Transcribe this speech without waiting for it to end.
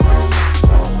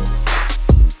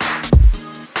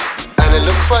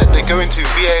going to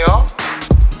VAR.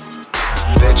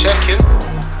 They're checking.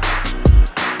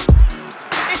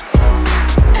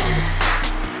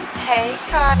 Hey,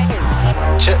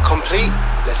 Kai. Check complete.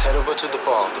 Let's head over to the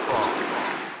bar.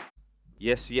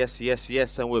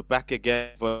 Yes, and we're back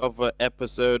again for another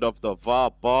episode of the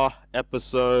VAR Bar,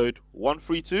 episode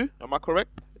 132. Am I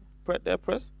correct?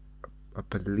 Press? I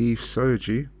believe so,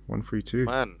 G. 132.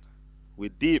 Man, we're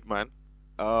deep, man.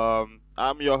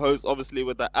 I'm your host, obviously,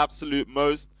 with the absolute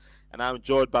most, and I'm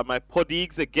joined by my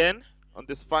poddies again on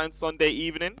this fine Sunday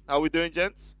evening. How we doing,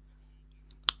 gents?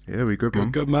 Yeah, we good,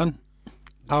 man. Good, man.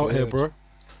 Out here, bro.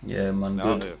 Yeah, man,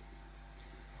 Out good. here.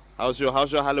 How's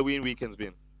your Halloween weekends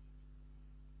been?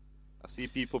 I see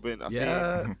people been.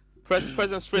 Yeah.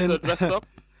 President Strizzer dressed up.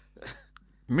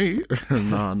 Me?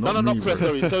 Nah, not me. Not Press.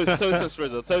 bro. Sorry, Toast and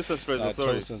Strizzer. Toast and Strizzer.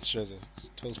 Sorry. Toast and Strizzer.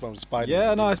 Toast from Spider.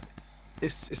 Yeah, no,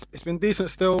 it's been decent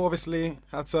still, obviously.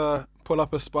 Had to pull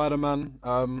up a Spider-Man.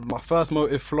 My first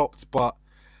motive flopped, but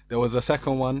there was a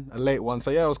second one, a late one. So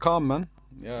yeah, it was calm, man.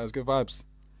 Yeah, it was good vibes.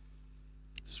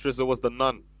 Strizzer was the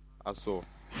nun. I saw.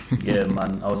 Yeah,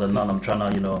 man, I was a nun. I'm trying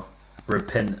to,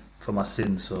 repent for my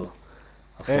sins, so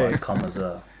I thought I'd come as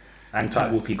a hang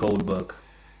tight Whoopi Goldberg.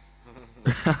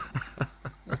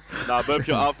 Nah, both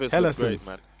your outfits Hella look great, sins.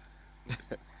 man.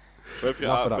 Both your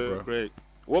Enough of that, outfits bro. look great.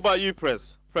 What about you,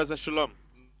 President Shalom?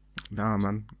 Nah,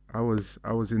 man. I was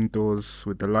indoors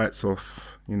with the lights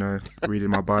off, reading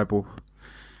my Bible.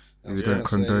 We don't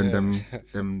condone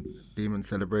them demon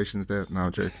celebrations there. No,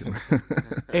 I'm joking.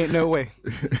 Ain't no way.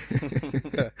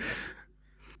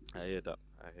 I hear that.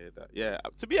 Yeah,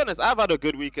 to be honest, I've had a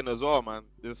good weekend as well, man.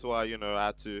 This is why,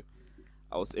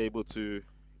 I was able to,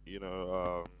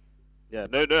 no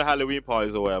Halloween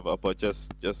parties or whatever, but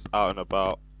just out and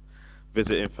about,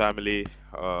 visiting family,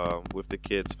 with the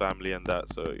kids, family and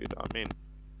that. So,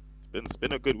 it's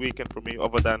been a good weekend for me,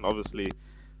 other than obviously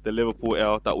the Liverpool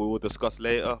L that we will discuss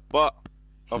later. But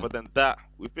other than that,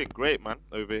 we've been great, man,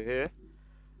 over here.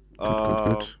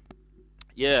 Good.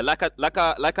 Yeah, like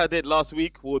I did last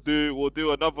week, we'll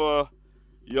do another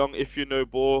young if you know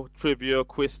ball trivia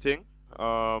quiz thing.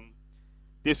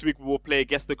 This week we will play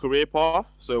guess the career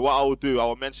path. So what I will do, I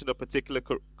will mention a particular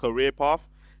career path,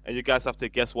 and you guys have to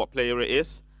guess what player it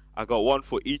is. I got one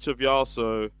for each of y'all.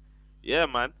 So yeah,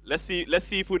 man, let's see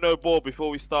if we know ball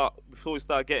before we start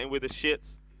getting with the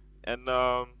shits. And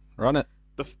Run it.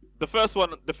 the first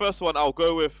one I'll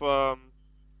go with.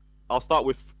 I'll start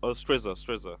with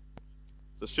Strizzer.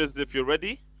 So Strizzer, if you're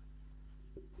ready.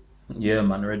 Yeah,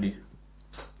 man, ready.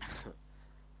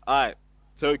 Alright,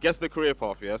 so guess the career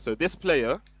path, yeah? So this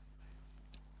player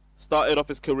started off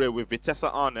his career with Vitesse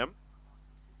Arnhem,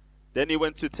 then he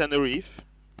went to Tenerife,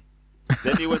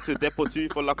 then he went to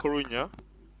Deportivo La Coruña,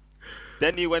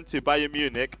 then he went to Bayern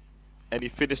Munich, and he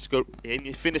finished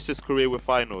his career with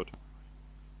Feyenoord.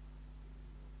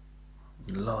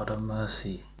 Lord of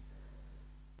mercy.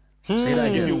 Say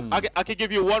that again. I can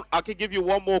give you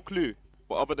one more clue,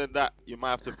 but other than that, you might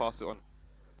have to pass it on.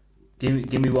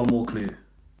 Give me one more clue.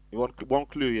 You want one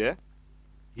clue, yeah?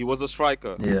 He was a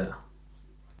striker. Yeah.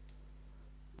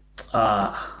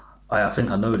 I think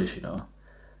I know this,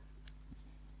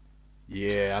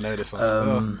 Yeah, I know this one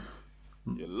still.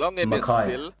 You're long in this Mackay.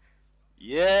 still.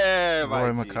 Yeah,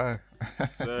 Roy my G. Mackay.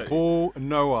 So, Ball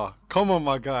Noah. Come on,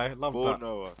 my guy. Love Ball that.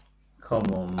 Noah. Come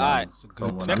on, man. Alright.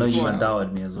 Come on. I Next know you one. man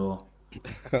doubted me as well.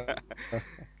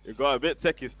 You got a bit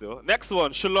techie still. Next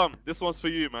one, Shalom. This one's for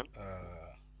you, man.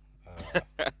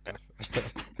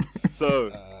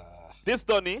 So, this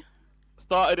Donny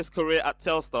started his career at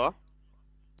Telstar.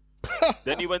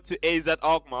 Then he went to AZ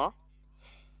Alkmaar.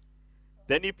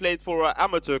 Then he played for an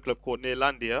amateur club called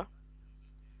Neerlandia.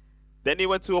 Then he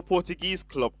went to a Portuguese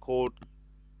club called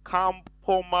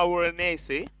Campo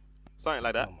Maurense, something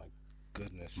like that. Oh my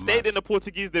goodness. Stayed in the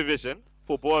Portuguese division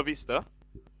for Boa Vista.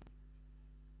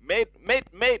 Made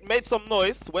some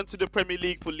noise. Went to the Premier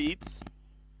League for Leeds.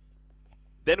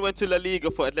 Then went to La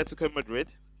Liga for Atletico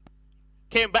Madrid.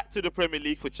 Came back to the Premier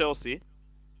League for Chelsea.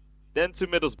 Then to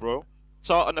Middlesbrough,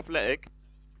 Charlton Athletic.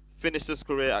 Finished his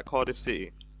career at Cardiff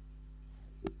City.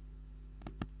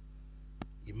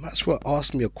 You might as well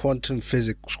ask me a quantum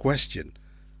physics question.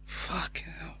 Fuck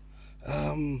hell.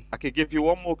 I could give you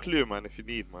one more clue, man, if you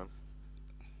need, man.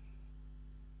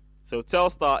 So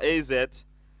Telstar, AZ,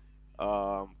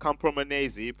 Campo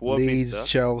Maurense, Boa Leeds, Vista,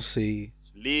 Chelsea,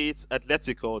 Leeds,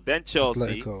 Atletico, then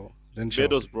Chelsea, Atletico, then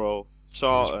Chelsea. Middlesbrough,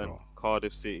 Charlton, Middlesbrough.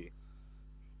 Cardiff City.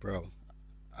 Bro,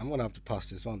 I'm gonna have to pass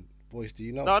this on. Boys, do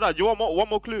you know? No, you want one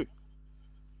more clue?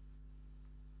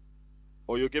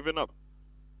 Or you're giving up?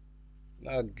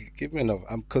 No, give me another.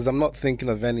 Because I'm not thinking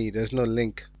of any. There's no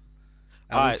link.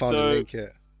 I haven't Alright, found so- a link yet.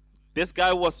 This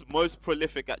guy was most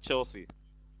prolific at Chelsea.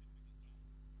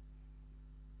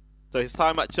 So his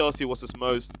time at Chelsea was his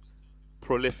most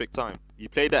prolific time. He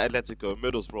played at Atletico,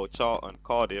 Middlesbrough, Charlton,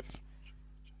 Cardiff,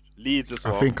 Leeds as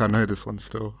well. I think I know this one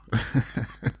still.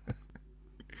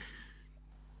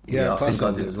 Yeah, I pass think I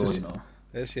on do it. as well, you know.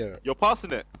 Let's hear it. You're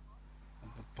passing it.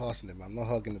 I'm passing it, man. I'm not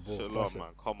hugging the ball. Chill Pass on, it. man.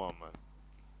 Come on, man.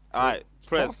 Alright,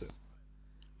 Press.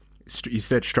 You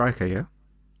said striker, yeah?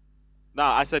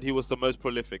 Nah, I said he was the most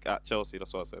prolific at Chelsea.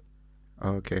 That's what I said.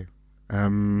 Oh, okay.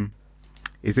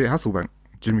 Is it Hasselbank?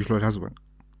 Jimmy Floyd Hasselbank?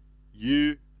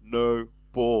 You know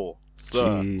ball, sir.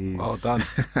 Jeez. Well done.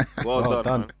 Well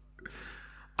done, man.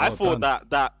 I Well thought done.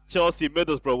 that Chelsea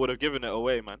Middlesbrough would have given it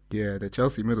away, man. Yeah, the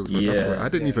Chelsea Middlesbrough. Yeah, That's right. I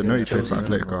didn't even know he played for Chelsea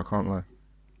Atletico. I can't lie.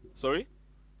 Sorry?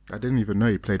 I didn't even know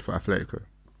he played for Atletico.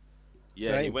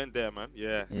 Yeah, he Same. went there, man.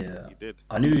 Yeah, Yeah. he did.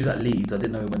 I knew he was at Leeds. I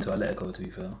didn't know he went to Atletico, to be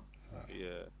fair.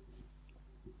 Yeah.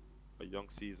 A young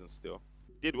season still.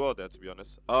 Did well there, to be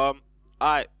honest.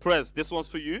 Alright, Prez, this one's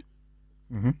for you.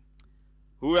 Mhm.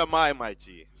 Who am I, my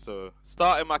G? So,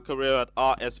 started my career at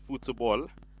RS Football,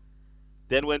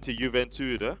 then went to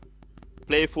Juventude,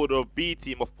 played for the B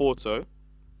team of Porto,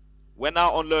 went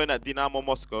out on loan at Dinamo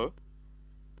Moscow,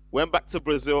 went back to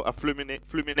Brazil at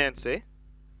Fluminense,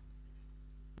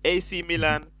 AC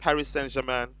Milan, Paris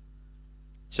Saint-Germain,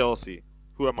 Chelsea.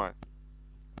 Who am I?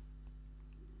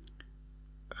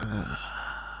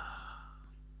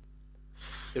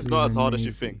 It's not as hard as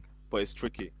you think, but it's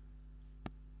tricky.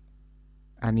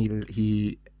 And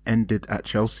he ended at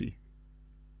Chelsea.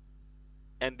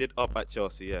 Ended up at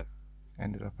Chelsea, yeah.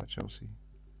 Ended up at Chelsea.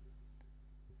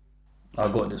 I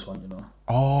got this one, you know.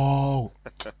 Oh.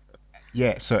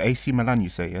 Yeah, so AC Milan, you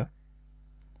say, yeah?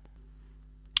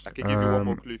 I can give you one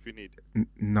more clue if you need.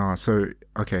 Nah, so,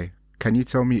 okay. Can you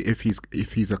tell me if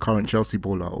he's a current Chelsea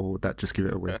baller, or would that just give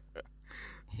it away?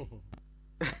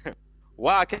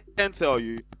 What I can tell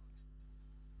you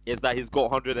is that he's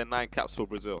got 109 caps for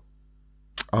Brazil.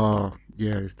 Oh,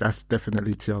 yeah, that's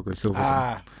definitely Thiago Silva.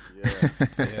 Ah, Yeah.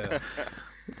 yeah.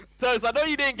 Toast, I know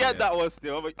you didn't get that one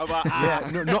still. About,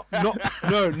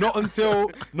 Yeah,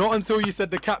 not until you said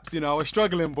the caps. You know, I was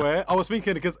struggling, boy. I was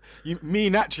thinking because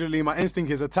naturally, my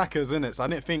instinct is attackers, innit? So I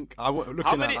didn't think I was looking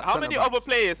How many at like, how many centre-backs. other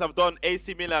players have done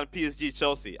AC Milan, PSG,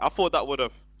 Chelsea? I thought that would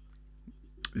have.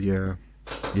 Yeah.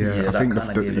 Yeah, I that think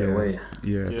kinda gave it away.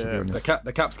 Yeah, to Yeah. be honest.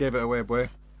 The caps gave it away, boy.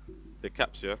 The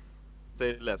caps, yeah.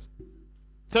 Say less.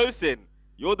 Tosin,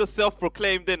 you're the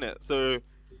self-proclaimed, innit? So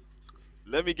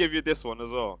let me give you this one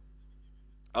as well.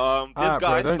 This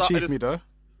guy bro, don't started cheat me though.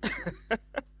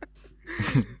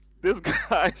 This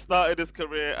guy started his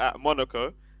career at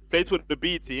Monaco, played for the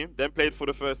B team, then played for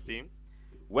the first team,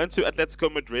 went to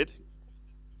Atletico Madrid,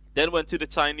 then went to the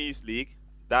Chinese league,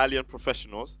 Dalian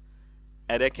Professionals,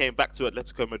 and then came back to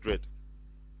Atletico Madrid.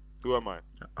 Who am I?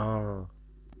 Oh,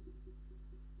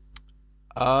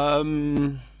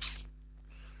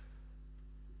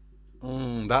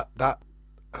 That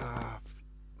I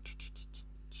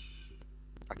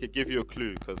could give you a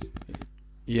clue because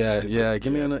yeah.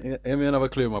 Give me another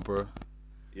clue, my bro.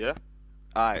 yeah.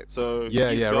 All right, so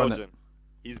Yeah, he's yeah, run it. Belgian.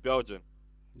 He's Belgian.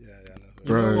 Yeah, I know.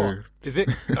 bro. You know what? Is it?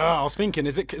 I was thinking,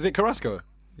 is it Carrasco?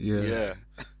 Yeah.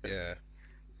 Yeah.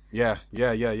 Yeah. Without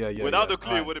yeah. the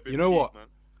clue, Alright. would have been You know peak, what? man.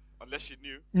 Unless you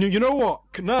knew. You know what?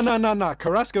 No.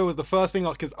 Carrasco was the first thing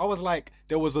because I was like,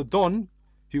 there was a Don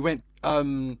who went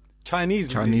Chinese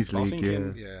Chinese I was league,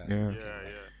 thinking, Yeah. yeah. Yeah.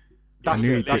 I That's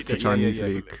knew he it, that's picked the it, yeah, Chinese yeah.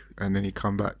 league, and then he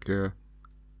come back. Yeah.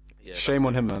 Yeah, Shame that's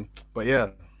on it. him, man. But yeah,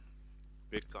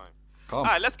 Big time. calm. All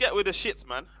right, let's get with the shits,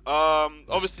 man.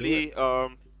 Obviously,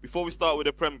 before we start with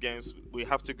the Prem games, we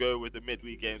have to go with the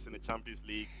midweek games in the Champions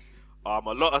League. A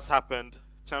lot has happened.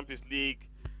 Champions League,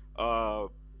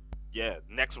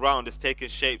 next round is taking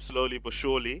shape slowly but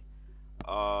surely.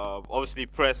 Obviously,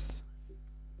 Press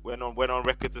went on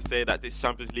record to say that this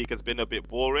Champions League has been a bit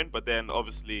boring, but then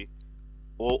obviously,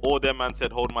 all their man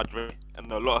said hold my drink,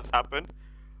 and a lot has happened.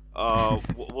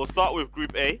 We'll start with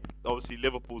Group A, obviously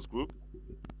Liverpool's group.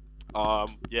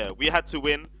 We had to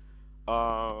win.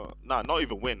 Not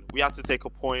even win. We had to take a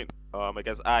point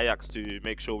against Ajax to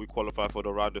make sure we qualify for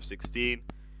the round of 16.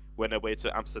 Went away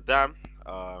to Amsterdam.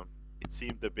 It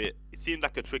seemed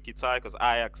like a tricky tie because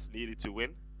Ajax needed to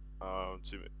win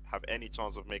to have any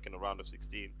chance of making the round of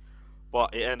 16.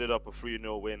 But it ended up a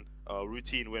 3-0 win,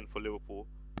 routine win for Liverpool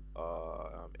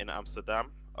in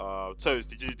Amsterdam. Toes,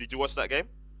 did you watch that game?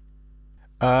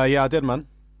 Yeah, I did, man.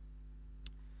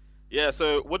 Yeah.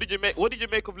 So what did you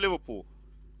make of Liverpool,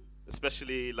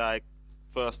 especially like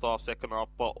first half, second half,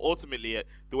 but ultimately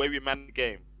the way we managed the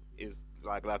game is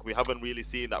like we haven't really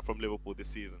seen that from Liverpool this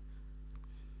season.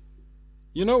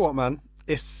 You know what, man?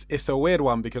 it's a weird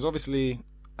one because obviously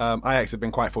Ajax have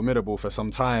been quite formidable for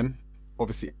some time,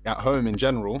 obviously at home in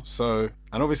general. So,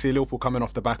 and obviously Liverpool coming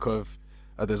off the back of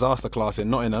a disaster class in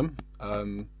Nottingham.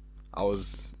 To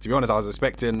be honest, I was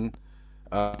expecting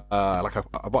like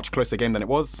a much closer game than it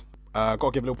was. Got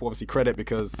to give Liverpool obviously credit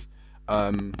because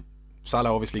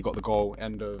Salah obviously got the goal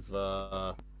end of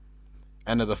the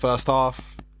first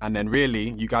half, and then really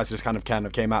you guys just kind of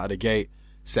came out of the gate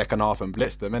second half and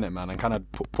blitzed them, innit, man, and kind of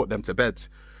put them to bed.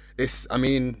 I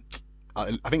think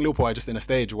Liverpool are just in a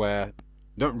stage where you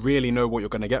don't really know what you're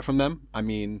going to get from them. I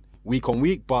mean, week on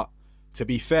week, but to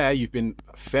be fair, you've been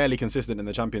fairly consistent in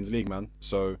the Champions League, man.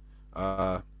 So,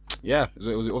 yeah, it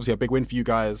was obviously a big win for you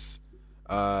guys.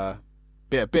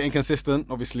 Bit inconsistent,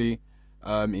 obviously,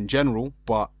 in general,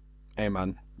 but hey,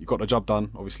 man, you got the job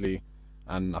done, obviously.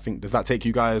 And I think, does that take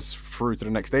you guys through to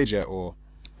the next stage yet, or?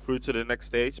 Through to the next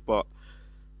stage, but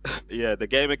yeah, the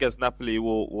game against Napoli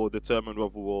will determine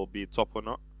whether we'll be top or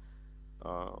not.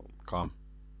 Calm.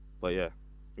 But yeah,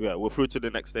 we're through to the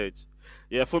next stage.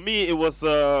 Yeah, for me it was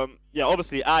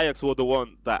obviously Ajax were the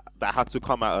one that had to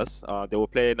come at us. They were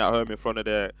playing at home in front of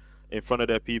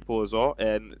their people as well,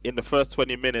 and in the first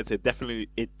 20 minutes it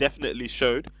definitely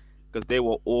showed because they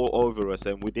were all over us,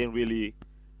 and we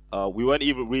weren't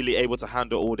even really able to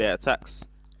handle all their attacks.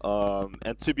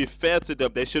 And to be fair to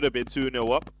them, they should have been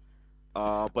 2-0 up.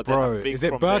 But then bro, I think is it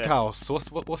from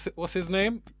Berghaus? What's his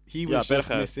name? He was just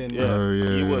Berghaus. missing. Yeah. Oh,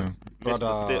 yeah. He was Brother,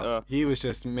 Mr. Sitter. he was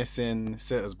just missing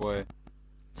sitters, boy.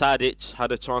 Tadic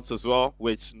had a chance as well,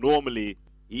 which normally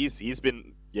he's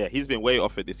been way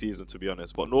off it this season, to be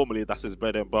honest. But normally that's his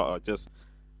bread and butter. Just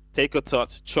take a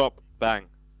touch, chop, bang.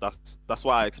 That's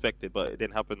what I expected, but it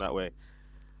didn't happen that way.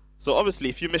 So obviously,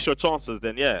 if you miss your chances,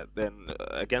 then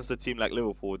against a team like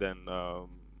Liverpool, then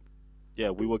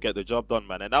we will get the job done,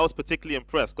 man. And I was particularly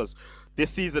impressed because this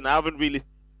season I haven't really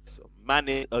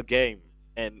managed a game,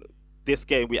 and this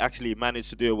game we actually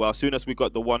managed to do it well. As soon as we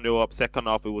got the 1-0 up, second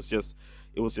half, it was just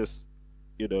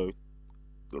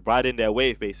riding their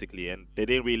wave basically, and they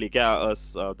didn't really get at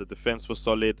us. The defense was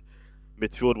solid,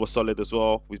 midfield was solid as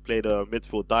well. We played a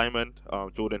midfield diamond.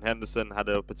 Jordan Henderson had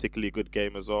a particularly good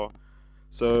game as well.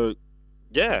 So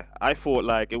yeah, I thought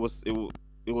like it was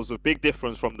a big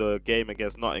difference from the game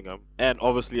against Nottingham, and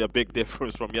obviously a big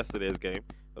difference from yesterday's game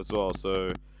as well.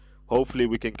 So hopefully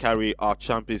we can carry our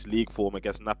Champions League form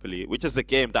against Napoli, which is a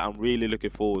game that I'm really looking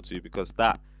forward to, because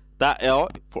that L,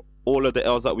 for all of the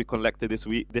L's that we collected this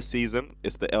season,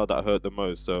 is the L that hurt the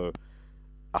most. So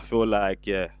I feel like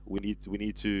we need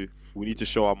to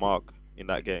show our mark in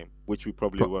that game, which we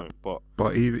probably won't.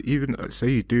 But even say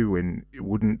you do win,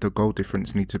 wouldn't the goal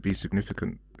difference need to be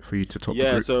significant for you to top the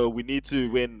group? So we need to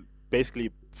win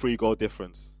basically 3 goal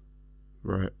difference.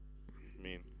 Right. I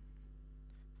mean,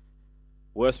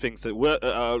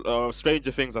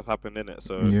 stranger things have happened in it.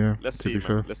 So yeah, let's to see, be man.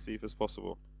 fair. Let's see if it's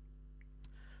possible.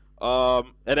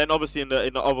 And then obviously in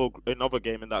the other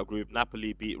game in that group,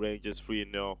 Napoli beat Rangers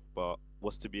 3-0, but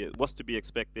what's to be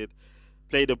expected.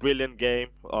 Played a brilliant game.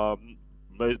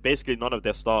 Basically none of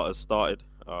their starters started.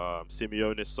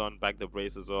 Simeone's son bagged the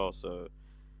brace as well. So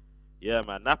yeah,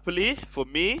 man, Napoli for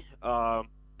me,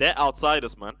 they're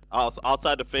outsiders, man.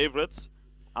 Outside the favourites,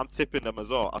 I'm tipping them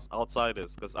as well as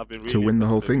outsiders, because I've been really to win the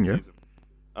whole impressed with thing, them yeah. this season.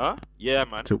 Yeah,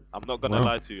 man. I'm not gonna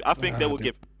lie to you. I think they will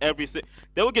give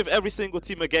every single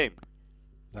team a game.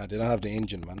 Nah, they don't have the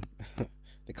engine, man.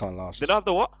 They can't last. They don't have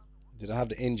the what? They don't have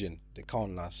the engine. They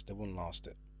can't last. They won't last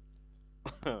it.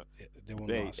 They won't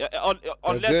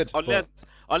last.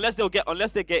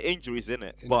 Unless they get injuries in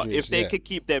it. But if they can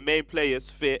keep their main players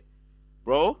fit,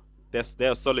 bro,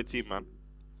 they're a solid team, man.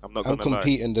 I'm not gonna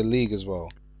compete in the league as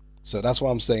well. So that's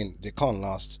why I'm saying they can't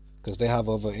last, because they have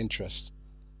other interests.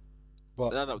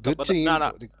 But good team.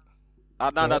 No,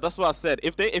 that's what I said.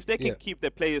 If they can keep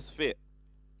their players fit.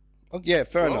 Oh, yeah,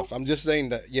 fair enough. I'm just saying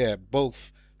that,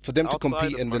 both. For them to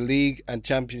compete in the league and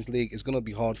Champions League, it's going to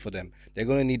be hard for them. They're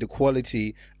going to need the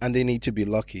quality, and they need to be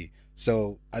lucky.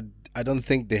 So I don't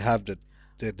think they have the.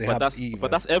 But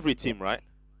that's every team, right?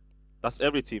 That's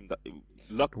every team.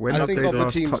 When have they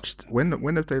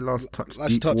last touched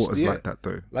deep waters like that,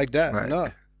 though? Like that, no.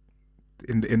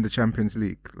 In the Champions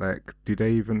League, like, do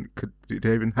they even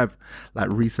have like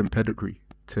recent pedigree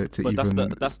to call them?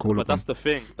 But that's the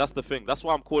thing. That's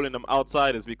why I'm calling them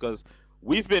outsiders, because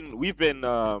we've been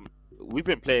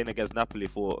playing against Napoli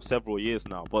for several years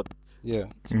now. But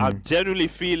I'm genuinely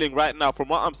feeling right now, from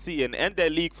what I'm seeing and their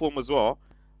league form as well,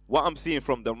 what I'm seeing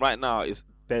from them right now is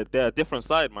they're a different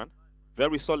side, man.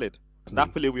 Very solid.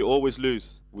 Napoli, we always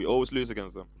lose. We always lose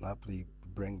against them. Napoli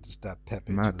brings that pep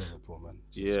into Liverpool, man.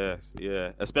 Yeah.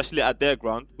 Especially at their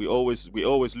ground, we always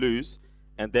lose,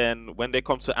 And then when they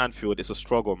come to Anfield, it's a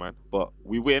struggle, man. But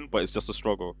we win, but it's just a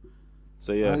struggle.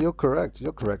 So yeah, You're correct.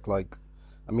 Like,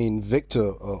 I mean,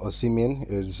 Victor Osimhen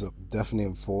is definitely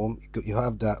in form. You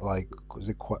have that, like, was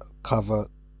it cover?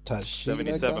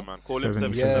 77, man. Call him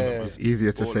 77. Yeah. Man. It's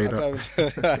easier to say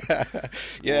that.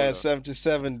 Yeah,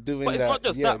 77 doing that. But it's not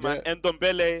just that, man.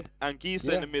 Ndombele and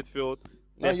Gisa in the midfield.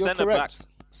 Their centre backs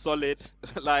solid.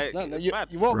 Like, it's mad.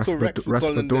 You are correct for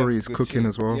calling them Raspadori is good cooking team.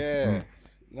 as well. Yeah.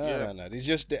 No. It's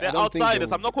just They're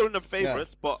outsiders. I'm not calling them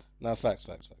favourites, but no, facts.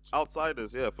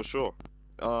 outsiders, yeah, for sure.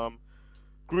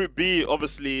 Group B,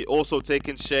 obviously, also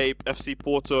taking shape. FC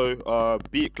Porto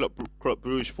beat Club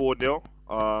Brugge 4-0.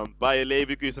 Bayer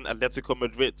Leverkusen, Atletico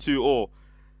Madrid 2-0.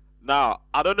 Now,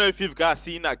 I don't know if you guys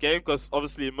seen that game, because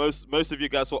obviously most of you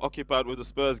guys were occupied with the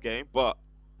Spurs game, but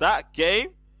that game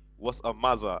was a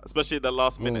mazza, especially in the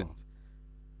last minute.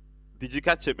 Did you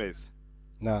catch it, Mace?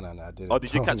 No, I didn't. Or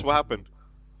did you catch what happened?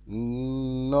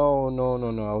 No.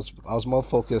 I was more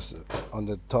focused on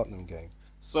the Tottenham game.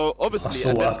 So obviously,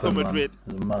 Atletico Madrid.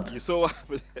 You saw what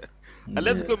happened.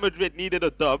 Atletico Madrid needed a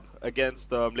dub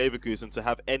against Leverkusen to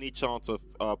have any chance of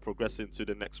progressing to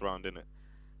the next round, innit?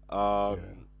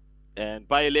 And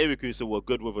Bayer Leverkusen were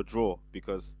good with a draw,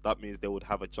 because that means they would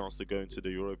have a chance to go into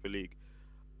the Europa League.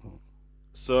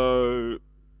 So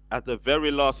at the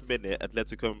very last minute,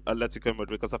 Atletico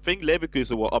Madrid, because I think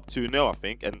Leverkusen were up 2-0, I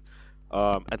think, and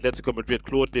Atletico Madrid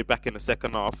clawed it back in the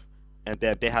second half, and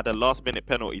then they had a last-minute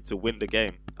penalty to win the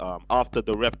game after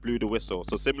the ref blew the whistle.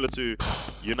 So similar to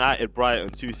United Brighton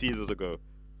 2 seasons ago,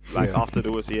 after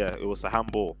the whistle, it was a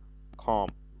handball, calm,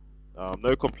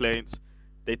 no complaints.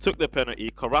 They took the penalty.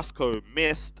 Carrasco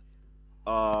missed.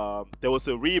 There was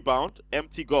a rebound,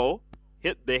 empty goal.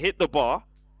 They hit the bar,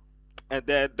 and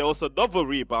then there was another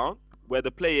rebound where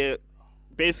the player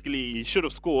basically he should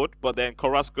have scored, but then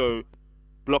Carrasco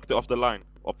blocked it off the line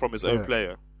or from his own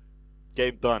player.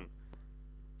 Game done.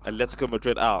 Atletico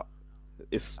Madrid out.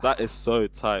 That is so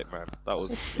tight, man. That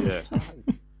was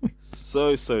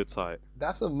so tight.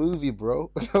 That's a movie,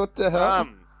 bro. What the hell?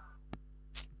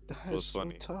 That was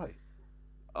funny. So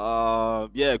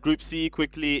tight. Group C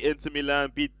quickly. Inter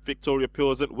Milan beat Victoria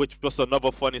Pilsen, which was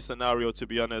another funny scenario, to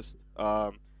be honest.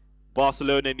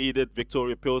 Barcelona needed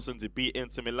Victoria Pilsen to beat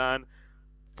Inter Milan.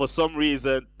 For some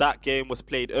reason, that game was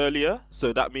played earlier,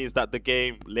 so that means that the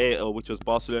game later, which was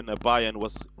Barcelona-Bayern,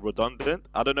 was redundant.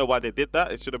 I don't know why they did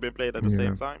that. It should have been played at the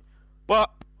same time. But,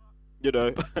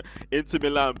 Inter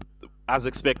Milan, as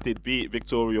expected, beat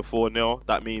Victoria 4-0.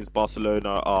 That means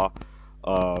Barcelona are,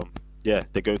 they're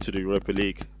going to the Europa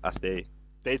League, as they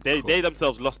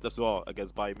themselves lost as well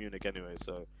against Bayern Munich anyway,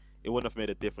 so it wouldn't have made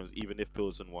a difference even if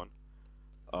Pilsen won.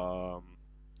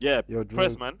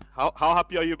 Press, man, how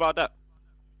happy are you about that?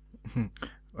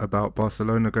 About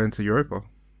Barcelona going to Europa?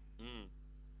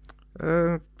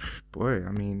 Boy,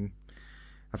 I mean,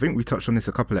 I think we touched on this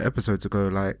a couple of episodes ago.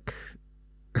 Like,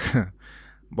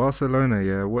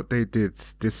 Barcelona, what they did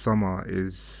this summer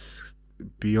is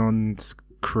beyond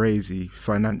crazy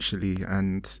financially,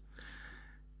 and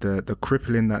the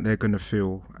crippling that they're going to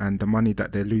feel and the money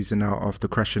that they're losing out after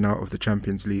crashing out of the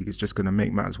Champions League is just going to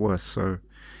make matters worse. So,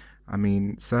 I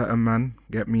mean, certain man,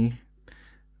 get me?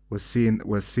 We're seeing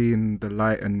the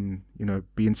light and,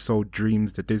 being sold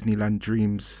dreams, the Disneyland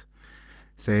dreams,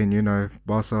 saying,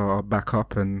 Barca are back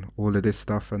up and all of this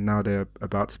stuff, and now they're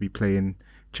about to be playing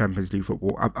Champions League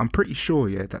football. I'm pretty sure,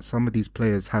 that some of these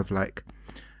players have like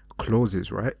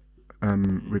clauses, right?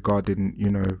 Regarding,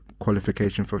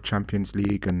 qualification for Champions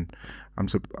League, and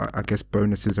I guess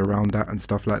bonuses around that and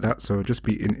stuff like that. So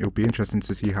it'll be interesting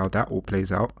to see how that all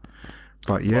plays out.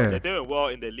 But they're doing well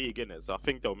in the league, innit? So I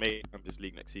think they'll make Champions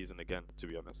League next season again, to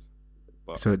be honest.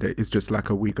 So it's just like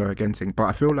a we go again thing. But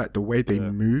I feel like the way they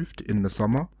moved in the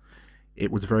summer, it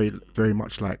was very, very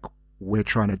much like, we're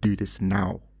trying to do this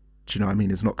now. Do you know what I mean?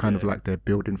 It's not kind of like they're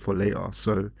building for later.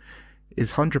 So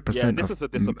it's 100%. Yeah, this is a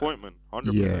disappointment.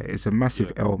 100%. Yeah, it's a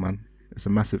massive L, man. It's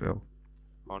a massive L.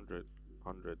 100.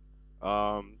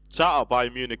 Shout out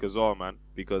Bayern Munich as well, man,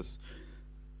 because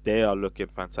they are looking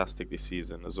fantastic this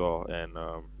season as well. And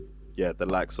the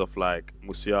likes of like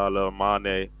Musiala,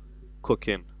 Mane,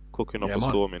 cooking up a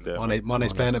storm in there.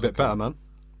 Mane's playing a bit better, man.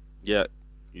 Yeah,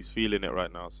 he's feeling it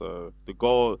right now. So the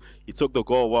goal, he took the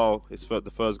goal well. It's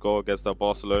the first goal against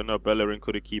Barcelona. Bellerin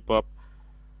couldn't keep up.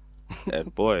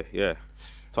 And boy,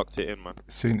 tucked it in, man.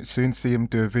 Soon see him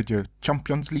do a video.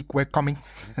 Champions League, we're coming.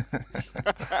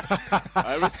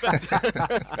 I respect.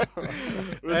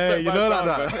 Hey, you know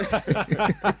that.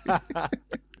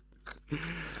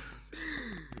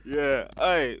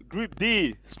 Hey, Group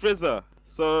D, Strizza.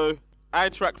 So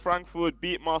Eintracht Frankfurt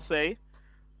beat Marseille.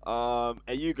 And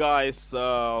you guys,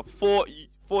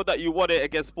 thought that you won it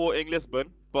against Sporting Lisbon,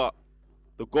 but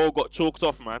the goal got chalked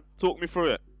off, man. Talk me through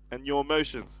it and your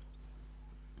emotions.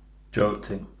 Joke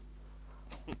thing.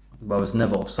 But it's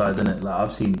never offside, innit? Like,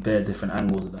 I've seen bare different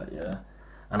angles of that, yeah.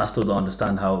 And I still don't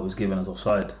understand how it was given as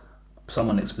offside.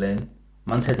 Someone explain.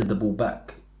 Man's headed the ball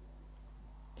back.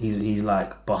 He's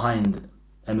like behind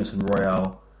Emerson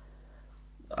Royale.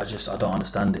 I don't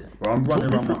understand it. Bro, I'm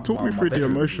running around Talk me through the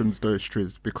bedroom. emotions though,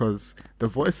 Striz, because the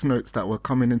voice notes that were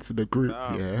coming into the group,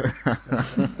 yeah.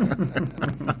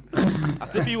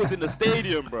 As if he was in the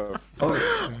stadium, bro.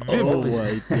 Oh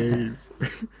my days.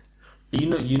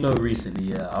 You know,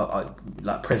 recently, yeah, I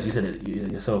like Prez, you said it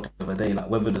yourself the other day, like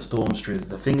Weather the Storm, Striz.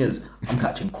 The thing is, I'm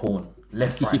catching corn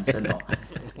left, right, centre,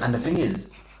 and the thing is,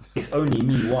 it's only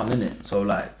me one, innit? So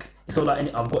like, it's not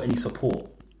like I've got any support,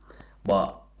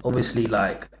 but obviously,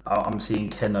 like, I'm seeing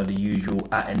Kenna the usual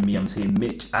atting me, I'm seeing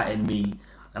Mitch atting me,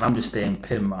 and I'm just staying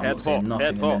pim. I'm not saying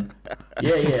nothing. And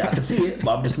then, yeah, I can see it,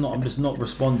 but I'm just not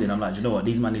responding. I'm like, you know what?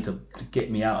 These men need to get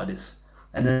me out of this.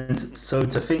 And then so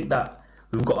to think that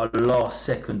we've got a last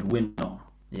second winner,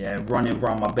 yeah, running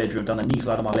around my bedroom, done a knee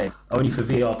slide on my leg, only for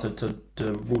VR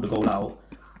to rule the goal out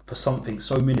for something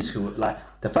so minuscule. Like,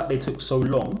 the fact they took so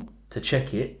long to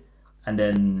check it and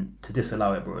then to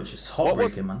disallow it, bro, it's just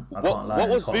heartbreaking, man. I can't lie. What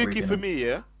was Buki for me,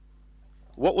 yeah?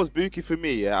 What was Buki for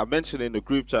me, yeah? I mentioned in the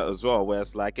group chat as well, where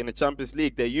it's like in the Champions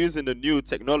League, they're using the new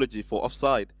technology for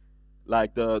offside.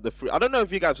 Like the free, I don't know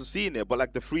if you guys have seen it, but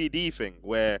like the 3D thing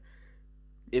where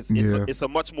it's a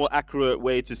much more accurate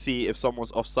way to see if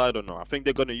someone's offside or not. I think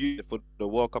they're going to use it for the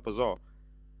World Cup as well.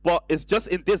 But it's just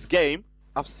in this game,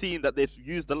 I've seen that they've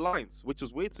used the lines, which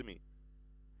was weird to me.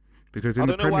 Because in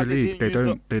the Premier League,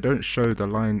 they don't show the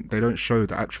line. They don't show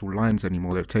the actual lines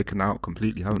anymore. They've taken it out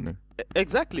completely, haven't they?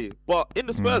 Exactly. But in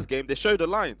the Spurs game, they show the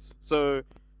lines. So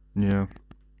yeah,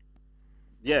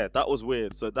 that was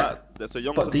weird. So that's a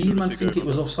young. But do you man think it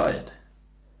was offside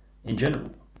in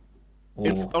general?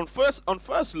 On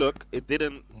first look, it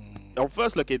didn't. On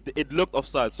first look, it looked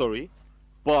offside. Sorry,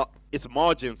 but it's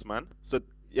margins, man. So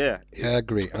yeah, I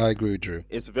agree with Drew.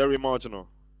 It's very marginal.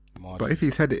 But if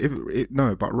he's headed,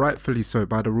 but rightfully so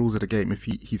by the rules of the game. If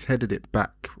he's headed it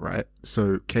back, right?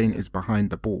 So Kane is behind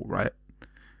the ball, right?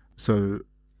 So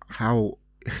how?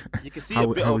 You can see a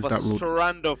bit of a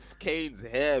strand of Kane's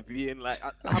hair being like,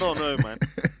 I don't know, man.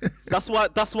 That's why.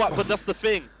 But that's the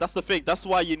thing. That's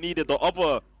why you needed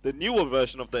the newer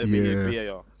version of the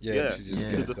VAR.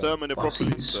 To determine it properly. I've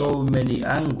seen so many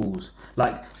angles.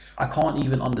 Like, I can't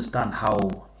even understand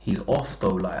how he's off though.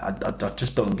 Like, I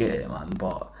just don't get it, man.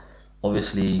 But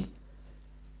obviously,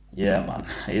 yeah, man,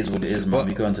 it is what it is, man.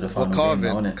 We go into the final game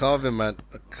now, innit?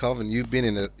 Carvin, you've been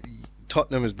in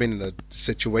Tottenham has been in a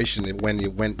situation when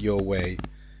it went your way,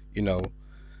 you know,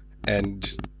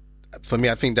 and for me,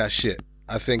 I think that's shit.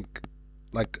 I think,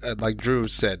 like Drew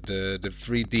said, the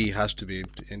 3D has to be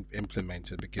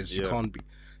implemented because you can't be,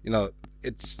 you know,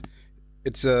 it's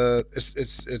a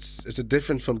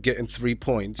different from getting 3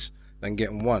 points than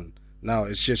getting one. Now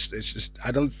it's just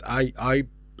I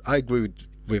agree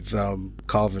with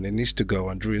Calvin. It needs to go,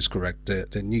 and Drew is correct.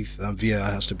 The new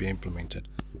VAR has to be implemented.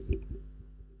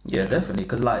 Yeah, definitely.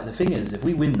 Because like the thing is, if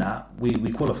we win that,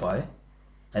 we qualify,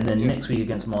 and then next week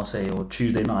against Marseille or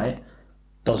Tuesday night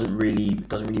doesn't really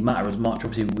matter as much.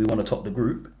 Obviously, we want to top the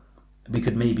group. We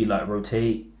could maybe like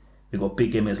rotate. We got a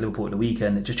big game against Liverpool at the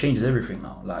weekend. It just changes everything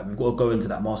now. Like, we've got to go into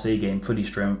that Marseille game fully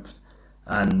strengthed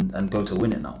and go to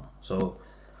win it now. So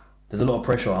there's a lot of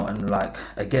pressure, and like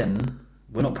again,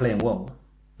 we're not playing well.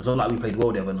 It's not like we played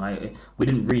well the other night. We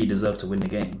didn't really deserve to win the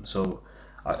game. So.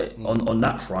 On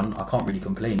that front, I can't really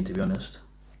complain, to be honest.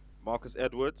 Marcus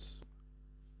Edwards,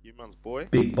 you man's boy.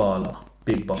 Big baller.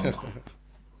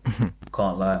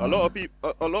 Can't lie. A lot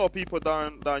of people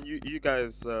down you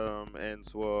guys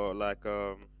ends were like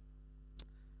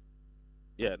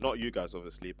not you guys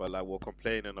obviously, but like were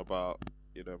complaining about,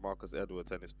 you know, Marcus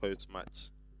Edwards and his post match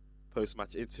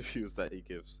interviews that he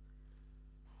gives.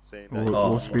 Saying that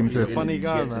what's been said? He's a funny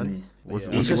guy, man.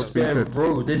 He's just been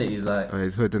bro, didn't it? He's like, oh,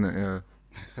 he's hood, didn't it? Yeah.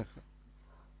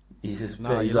 He's just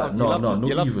not even.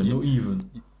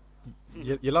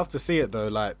 You love to see it though.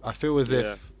 Like, I feel as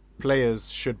if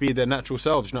players should be their natural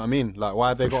selves. You know what I mean? Like, why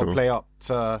have they got to play up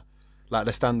to like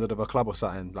the standard of a club or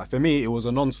something? Like, for me, it was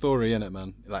a non-story, innit,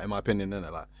 man? Like, in my opinion,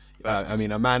 innit? Like, I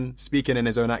mean, a man speaking in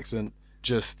his own accent,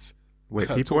 just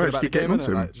people were actually getting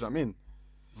onto him. Like, do you know what I mean?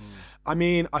 I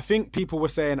mean, I think people were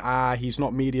saying, he's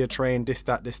not media trained, this,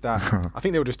 that. I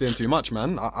think they were just doing too much,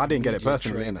 man. I didn't get it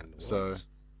personally, innit? So, do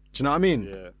you know what I mean?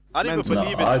 Yeah. I didn't even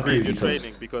believe in media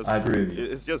training because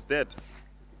it's just dead.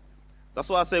 That's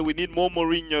why I say we need more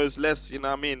Mourinho's, less, you know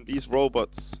what I mean, these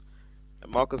robots.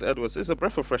 Marcus Edwards is a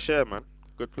breath of fresh air, man.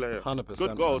 Good player. 100%,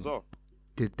 Good goal man. as well.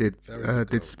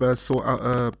 Did Spurs sort out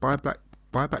a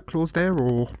buyback clause there,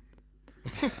 or?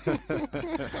 Do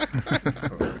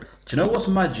you know what's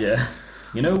mad? Yeah,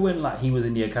 you know when like he was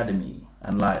in the academy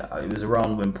and like it was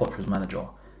around when Poch was manager.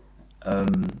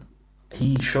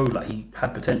 He showed like he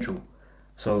had potential.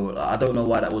 So I don't know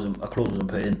why that wasn't a clause wasn't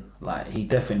put in. Like he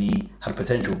definitely had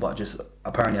potential, but just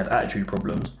apparently had attitude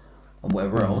problems and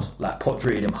whatever else. Like Poch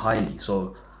rated him highly,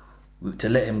 so to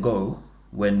let him go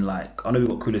when like I know we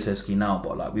got Kulusevski now,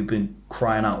 but like we've been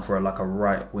crying out for like a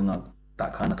right winger,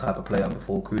 that kind of type of player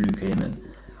before Kulu came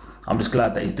in. I'm just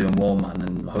glad that he's doing well, man,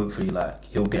 and hopefully like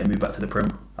he'll get moved back to the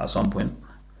Prem at some point.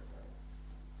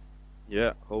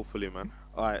 Yeah, hopefully, man.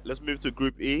 All right, let's move to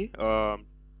Group E.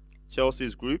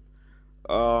 Chelsea's group.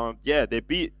 Yeah, they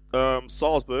beat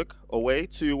Salzburg away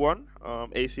 2-1.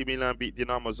 AC Milan beat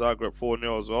Dinamo Zagreb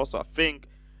 4-0 as well. So I think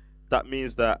that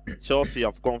means that Chelsea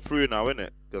have gone through now, innit?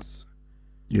 Because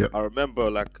I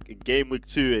remember like in game week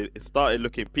 2, it started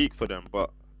looking peak for them,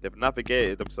 but they've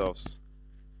navigated themselves.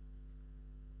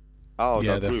 Oh,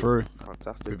 Yeah, they're through.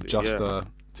 Fantastic. With just to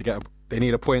get they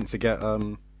need a point to get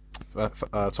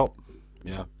top.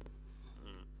 Yeah.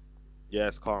 Yeah,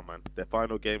 it's calm, man. Their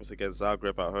final games against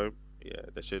Zagreb at home. Yeah,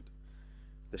 they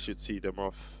should see them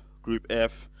off. Group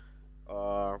F,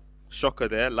 shocker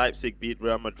there. Leipzig beat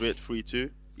Real Madrid 3-2,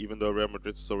 even though Real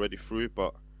Madrid is already through.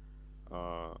 But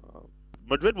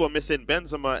Madrid were missing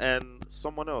Benzema and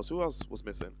someone else. Who else was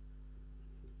missing?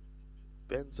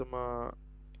 Benzema.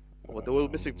 Well, they were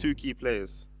missing 2 key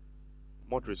players.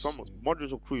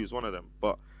 Modric or Cruz, one of them.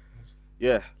 But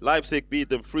yeah, Leipzig beat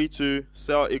them 3-2.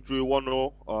 Celtic drew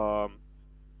 1-0.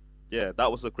 Yeah,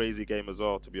 that was a crazy game as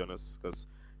well, to be honest, because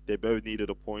they both needed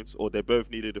a point, or they both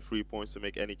needed the 3 points to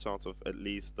make any chance of at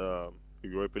least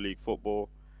Europa League football.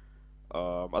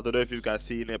 I don't know if you guys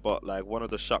seen it, but like one of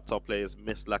the Shakhtar players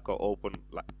missed like a open,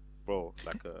 like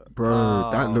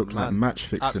that looked like match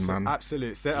fixing, man.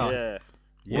 Absolute setup. Yeah.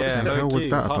 Yeah, What the hell was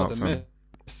that hard about, to fam?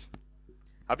 miss.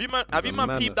 Have you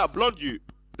man peeped that blonde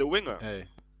the winger? Hey,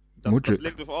 That's Mudryk.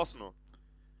 linked with Arsenal.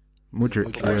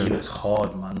 Mudryk, He actually yeah. looks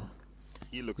hard, man.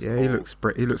 He looks. Yeah, he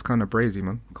cold. looks kind of brazy,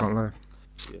 man. Can't lie.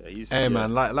 Yeah, he's. hey, yeah.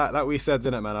 man, like we said,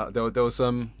 didn't it, man? There was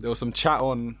some chat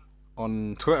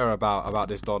on Twitter about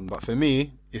this Don, but for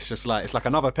me, it's just like it's like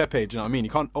another Pepe. Do you know what I mean? You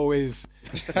can't always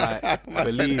like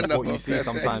believe what you see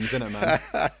sometimes, innit, man?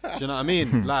 Do you know what I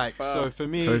mean? Like, so for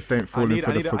me, Toes don't fall in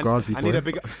for the Fugazi, I need boy. a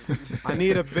bigger, I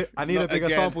need a bigger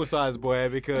again. sample size, boy,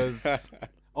 because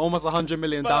almost 100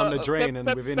 million down the drain,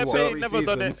 and within Pepe what ain't 3 never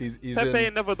done seasons, it. he's Pepe in.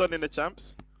 ain't never done in the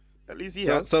champs. At least he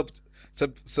has.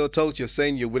 So Toast, you're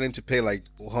saying you're willing to pay like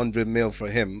 100 mil for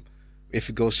him if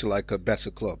he goes to like a better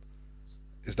club?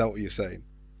 Is that what you're saying?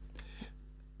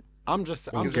 I'm just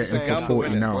Get saying him for that, 40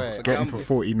 boy. now. Boy, Get him for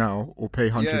 40 now, or pay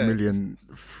 100 million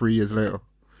 3 years later.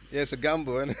 Yeah, it's a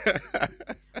gamble, isn't it?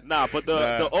 Nah, but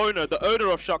the owner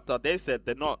of Shakhtar, they said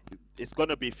they're not. It's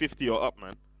gonna be 50 or up,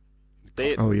 man.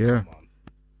 They Oh yeah.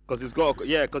 because he's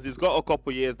got a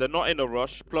couple years. They're not in a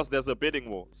rush. Plus, there's a bidding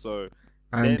war, so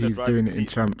they're And in the he's driving doing it in seat.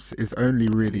 champs. It's only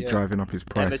really driving up his and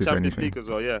price, the if Champions anything. League as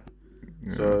well. Yeah.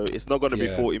 So it's not gonna be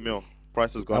Yeah. 40 mil.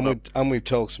 Price has gone up. I'm with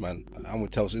Toast, man. I'm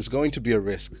with Toast. It's going to be a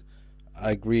risk.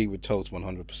 I agree with Toast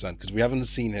 100% because we haven't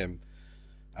seen him.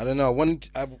 I don't know. I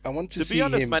want to To see be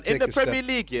honest, him man, in take the a step. Premier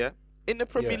League, in the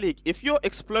Premier Yeah. League, if you're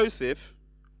explosive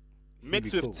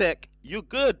mixed be with cool. tech, you're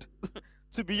good.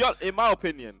 To be honest, in my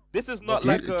opinion, this is not Do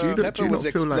you- like do you a. look- Pepper was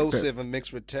not feel like that- explosive and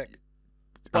mixed with tech.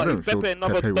 I But don't feel Pepe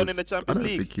never Pepe done was, in the Champions I don't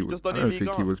League. think he He was. just done I in don't Ligue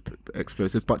think he 1. was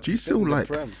explosive. But do you Still feel in the like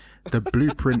Prem. the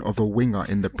blueprint of a winger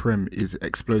in the Prem is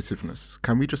explosiveness?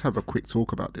 Can we just have a quick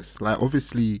talk about this? Like,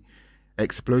 obviously,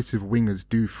 explosive wingers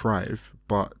do thrive,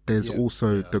 but there's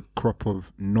also the crop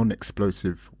of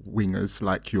non-explosive wingers,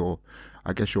 like your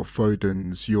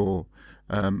Fodens, your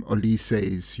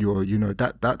Olises,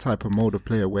 that type of mold of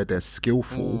player where they're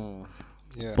skillful,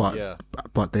 Yeah.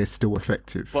 but they're still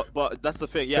effective. But that's the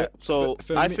thing, yeah. So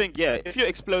for I me- think, if you're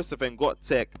explosive and got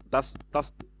tech, that's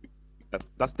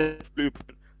the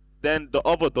blueprint. Then the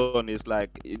other Don is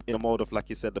like in a mode of, like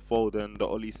you said, the Foden, the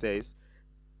Olises.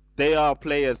 They are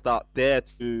players that dare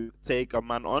to take a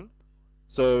man on.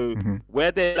 So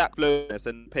where they lack slowness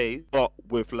and pace, but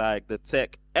with like the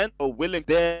tech and are willing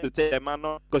there to take a man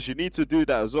on, because you need to do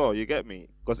that as well. You get me?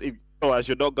 Because if otherwise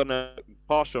you're not gonna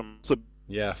pass them to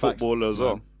Yeah, facts, football as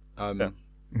well.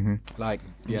 Like,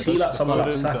 yeah, See, those like, someone like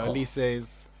Fodens, Saka. the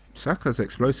Elises. Saka's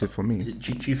explosive for me.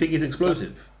 Do you think he's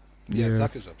explosive? Yeah, Yeah.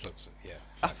 Saka's explosive. Yeah.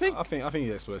 I think I think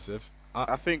he's explosive.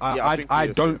 I think he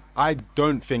I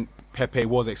don't think Pepe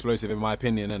was explosive in my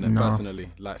opinion, and No. personally,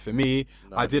 like for me,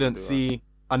 I didn't see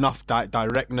enough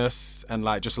directness and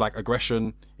like just like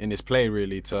aggression in his play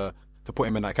really to put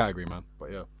him in that category, man.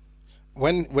 But yeah.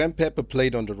 When Pepe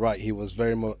played on the right, he was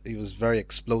very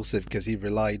explosive because he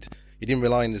didn't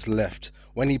rely on his left.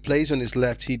 When he plays on his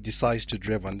left, he decides to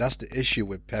dribble, and that's the issue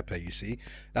with Pepe. You see,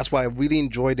 that's why I really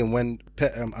enjoyed him when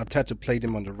Arteta played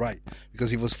him on the right,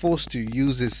 because he was forced to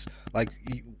use his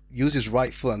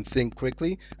right foot and think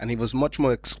quickly, and he was much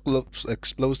more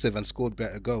explosive and scored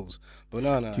better goals. But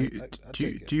no,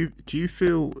 do you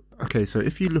feel okay? So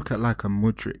if you look at like a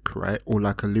Mudryk, right, or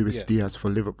like a Luis Diaz for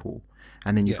Liverpool,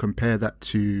 and then you compare that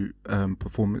to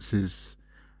performances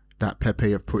that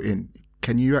Pepe have put in,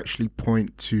 can you actually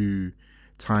point to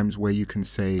times where you can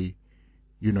say,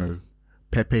 you know,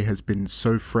 Pepe has been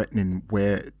so threatening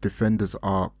where defenders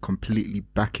are completely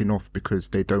backing off because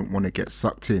they don't want to get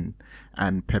sucked in,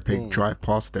 and Pepe drive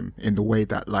past them in the way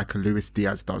that like a Luis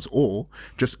Diaz does, or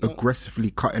just aggressively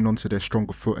cutting onto their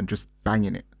stronger foot and just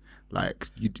banging it? Like,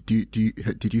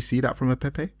 did you see that from a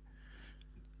Pepe?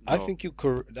 I think you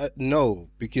no,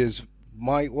 because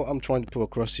what I'm trying to put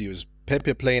across to you is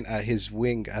Pepe playing at his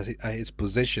wing, at his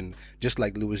position, just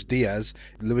like Luis Diaz.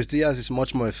 Luis Diaz is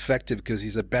much more effective because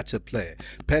he's a better player.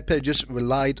 Pepe just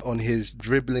relied on his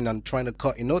dribbling and trying to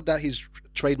cut. You know that his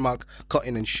trademark,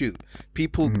 cutting and shoot.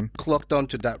 People clocked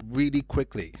onto that really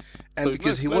quickly, and so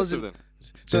because he wasn't. Then.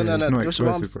 So Yeah,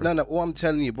 what I'm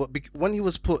telling you, but when he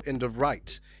was put in the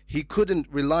right, he couldn't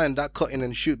rely on that cutting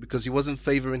and shoot because he wasn't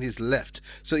favouring his left.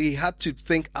 So he had to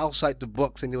think outside the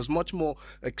box, and he was much more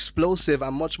explosive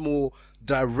and much more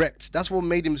direct. That's what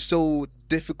made him so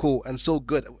difficult and so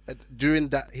good during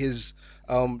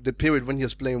the period when he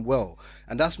was playing well.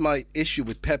 And that's my issue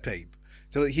with Pepe.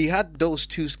 So he had those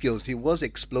two skills. He was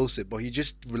explosive, but he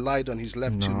just relied on his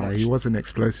left too much. He wasn't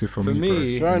explosive for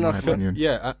me. bro, fair in my enough. opinion.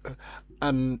 Yeah,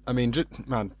 and I mean,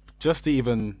 man, just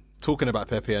even talking about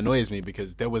Pepe annoys me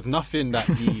because there was nothing that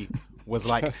he was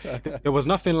like. There was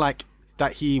nothing like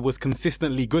that he was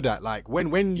consistently good at. Like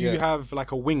when you have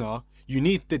like a winger, you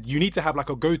need to have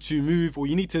like a go-to move, or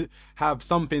you need to have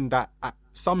something that at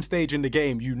some stage in the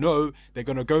game, you know, they're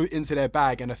gonna go into their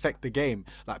bag and affect the game.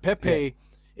 Like Pepe,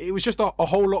 it was just a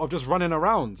whole lot of just running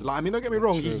around. Like, I mean, don't get me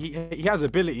wrong, he has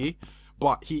ability,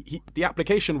 but he the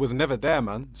application was never there,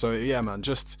 man. So yeah, man,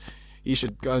 just. He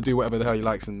should go and do whatever the hell he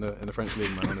likes in the French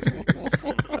league, man. Honestly,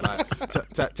 like,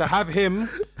 to have him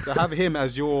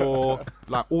as your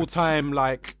like all-time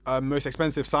like most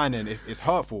expensive signing is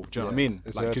hurtful. Do you know what I mean?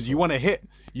 Like, because you want to hit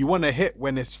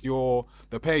when it's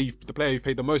the player you've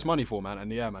paid the most money for, man.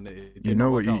 And yeah, man, you know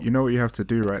what you have to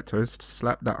do, right, Toast?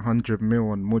 Slap that 100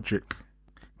 mil on Mudryk.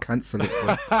 Cancel it,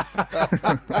 bro.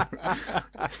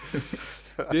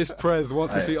 This Prez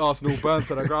wants to see Arsenal burn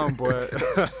to the ground, boy.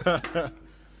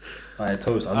 Alright,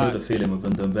 Toast, I know the feeling with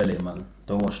Ndombele, man.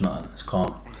 Don't watch nothing. It's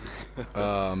calm.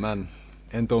 Man.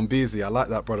 Ndombele, I like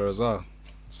that brother as well.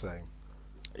 Same.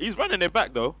 He's running it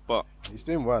back though, but He's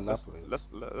doing well, Napoli. let's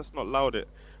not loud it.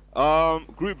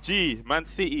 Group G, Man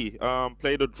City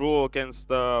played a draw against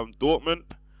Dortmund.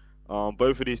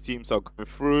 Both of these teams are going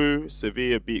through.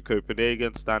 Sevilla beat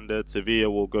Copenhagen. Standard. Sevilla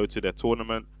will go to their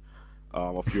tournament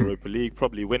of Europa League,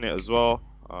 probably win it as well.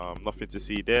 Nothing to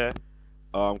see there.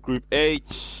 Group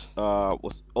H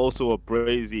was also a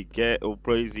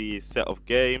brazy set of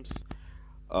games.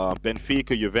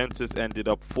 Benfica Juventus ended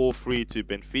up 4-3 to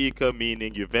Benfica,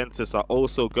 meaning Juventus are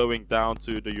also going down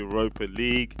to the Europa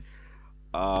League.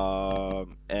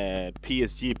 And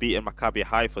PSG beating Maccabi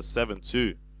Haifa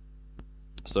 7-2.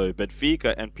 So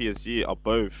Benfica and PSG are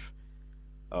both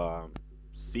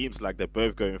seems like they're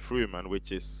both going through, man,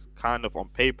 which is kind of on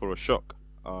paper a shock.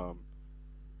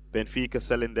 Benfica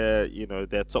selling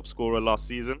their top scorer last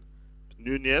season,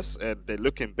 Nunez, and they're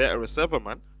looking better as ever,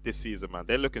 man, this season, man.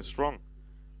 They're looking strong.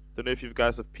 Don't know if you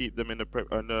guys have peeped them in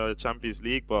the Champions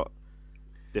League, but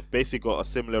they've basically got a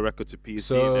similar record to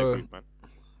PSG in their group, man.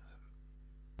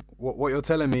 What you're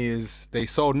telling me is they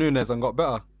sold Nunez and got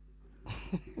better.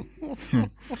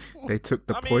 They took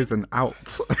the poison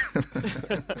out.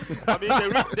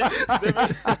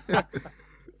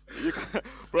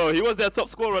 Bro, he was their top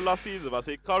scorer last season, but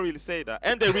so you can't really say that.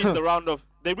 And they reached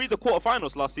the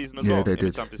quarterfinals last season as well. They in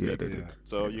did. The Champions League. They did.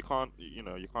 So you can't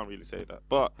really say that.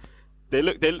 But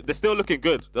they're still looking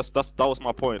good. That was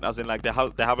my point. As in, like, they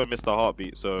haven't missed a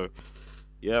heartbeat. So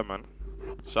yeah, man.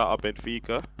 Shout out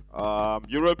Benfica.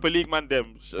 Europa League, man.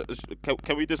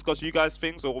 Can we discuss you guys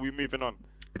things, or are we moving on?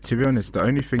 To be honest, the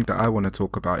only thing that I want to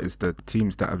talk about is the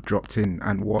teams that have dropped in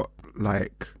and what,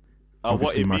 like,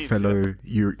 obviously my fellow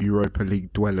Europa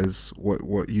League dwellers,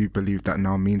 what you believe that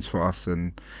now means for us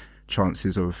and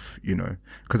chances of,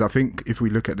 because I think if we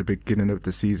look at the beginning of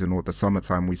the season or the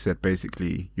summertime, we said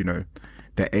basically,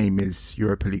 their aim is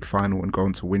Europa League final and go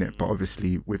on to win it. But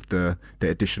obviously with the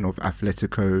addition of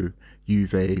Atletico,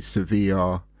 Juve,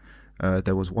 Sevilla,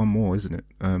 there was one more, isn't it?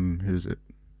 Who's it?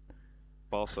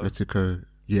 Barca. Atletico,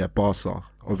 yeah, Barca.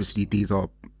 Obviously these are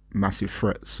massive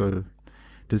threats. So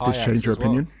does this Ajax change your as well.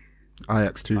 opinion?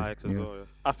 Ajax too. Ajax as yeah. well, yeah.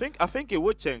 I think it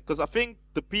would change because I think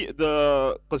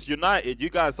because United, you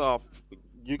guys are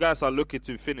looking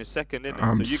to finish second in it,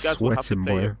 I'm so you guys will have to sweating,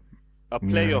 play boy. a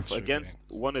playoff Sure, against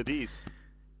one of these.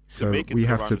 So make it we to the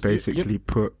have to round. So basically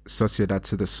put Sociedad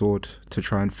to the sword to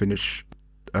try and finish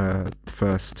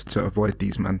first to avoid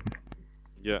these men.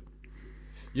 Yeah,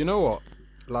 You know what?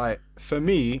 Like for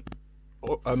me,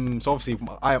 so obviously,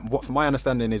 what from my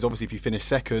understanding is obviously if you finish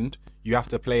second, you have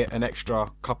to play an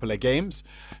extra couple of games.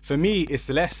 For me, it's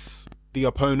less the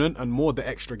opponent and more the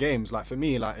extra games. Like for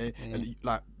me, like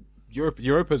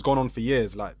Europa's gone on for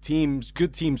years. Like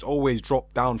good teams always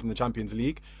drop down from the Champions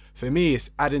League. For me, it's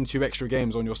adding 2 extra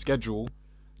games on your schedule,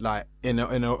 like in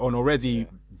an already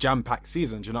jam-packed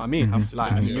season. Do you know what I mean?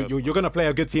 Like you're gonna play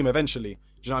a good team eventually.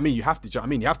 Do you know what I mean? You have to. Do you know what I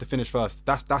mean? You have to finish first.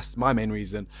 That's my main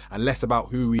reason, and less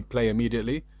about who we play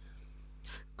immediately.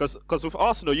 because with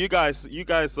Arsenal, you guys,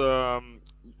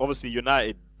 obviously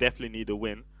United definitely need a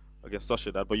win against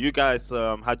Sociedad, but you guys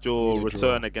had your Need a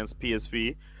return draw. against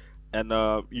PSV, and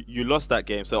you lost that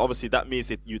game. So obviously that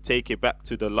means you take it back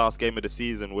to the last game of the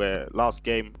season, last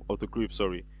game of the group,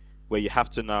 where you have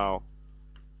to now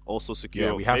also secure.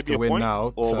 Yeah, we have maybe to a win point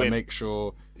now or to win. make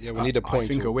sure. Yeah, we need a point. I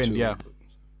think to, a win. to- Yeah.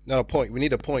 No, a point. We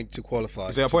need a point to qualify.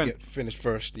 Is there a to point? Finish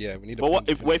first. Yeah, we need a But point. what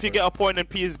to if finish you first. get a point and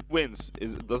PS wins?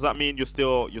 Does that mean you're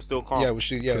still calm? Yeah, we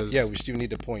should. Yeah, 'Cause- we still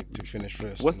need a point to finish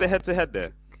first. What's the head-to-head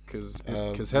there? Because we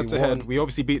head to head, won- we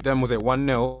obviously beat them. Was it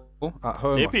 1-0 at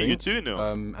home? They I beat you think.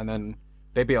 2-0. And then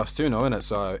they beat us 2-0, innit?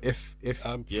 So if Yeah,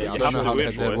 I you don't have know to how win,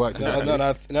 head to head boy. works. No,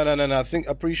 exactly. No. I think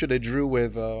I'm pretty sure they drew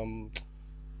with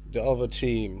the other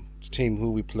team,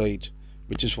 who we played,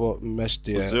 which is what messed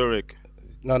the. Zurich,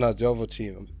 No, the other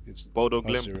team. It's Bodo not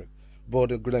Glimt. Zurich.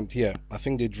 Bodo Glimt. Yeah, I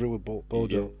think they drew with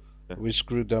Bodo. Yeah. We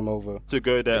screwed them over. to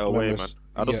go there If away, man. memories-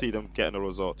 I don't yeah. see them getting a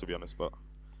result, to be honest. But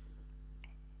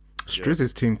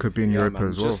Striz's team could be in Yeah, Europa man,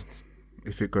 as well just-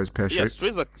 if it goes pear yeah, shaped.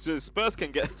 Spurs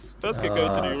can go to the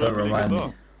Don't Europa League as remind well.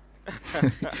 me.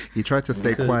 He tried to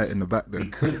stay could. quiet in the back We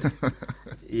then. could.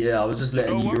 Yeah, I was just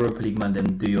letting You know you what? Europa League man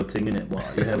them do your thing in it,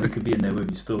 but yeah, we could be in there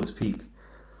with you still. It's peak.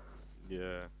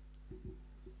 Yeah,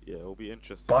 it'll be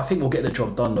interesting. But I think we'll get the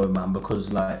job done though, man,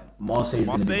 because like Marseille's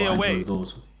going to be Marseille behind away. closed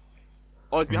doors.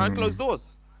 Oh, it's behind closed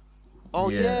doors. Oh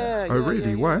Yeah. Oh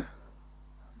really? Why?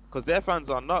 Because their fans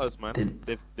are nutters, man. Did-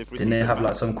 They've Didn't received they the have ban.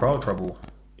 like some crowd trouble?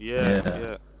 Yeah.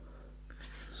 Yeah.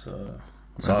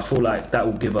 So I feel like that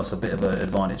will give us a bit of an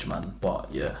advantage, man.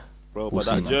 But yeah, Bro, we'll but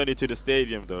see, that man. journey to the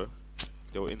stadium, though,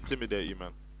 they will intimidate you,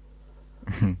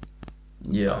 man.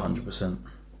 Yeah, 100%.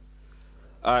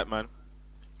 All right, man.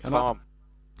 Can I- Calm.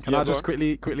 Can Yeah, I go just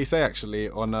on. quickly say actually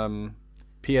on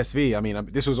PSV? I mean,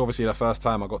 this was obviously the first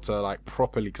time I got to like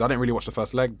properly, because I didn't really watch the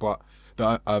first leg, but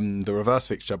the reverse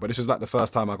fixture. But this was like the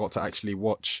first time I got to actually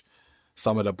watch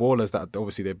some of the ballers that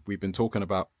obviously we've been talking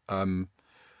about.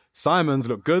 Simons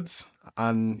looked good,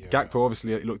 and Gakpo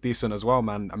obviously looked decent as well,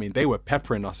 man. I mean, they were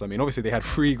peppering us. I mean, obviously they had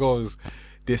 3 goals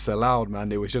disallowed,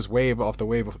 man. It was just wave after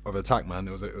wave of attack, man.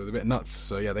 It was a bit nuts.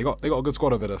 So yeah, they got a good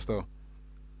squad over there still.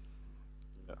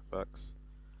 Yeah, facts.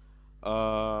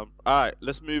 All right,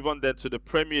 let's move on then to the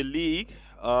Premier League.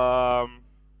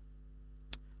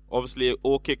 Obviously, it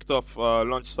all kicked off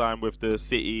lunchtime with the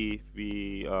City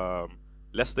v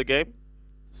Leicester game.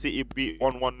 City beat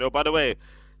 1-1. By the way,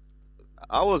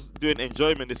 I was doing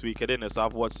enjoyment this weekend, innit? So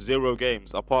I've watched 0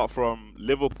 games apart from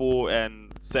Liverpool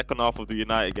and second half of the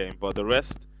United game. But the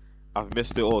rest, I've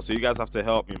missed it all. So you guys have to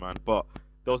help me, man. But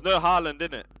there was no Haaland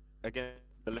in it against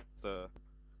the Leicester.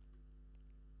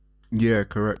 Yeah,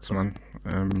 correct, man.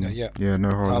 Yeah. No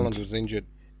Haaland Haaland. was injured.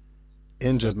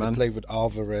 Injured, They man. played with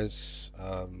Alvarez.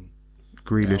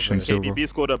 Grealish and Alvarez. Silva. KDB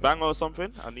scored a banger or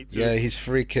something. I need to. Yeah, his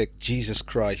free kick. Jesus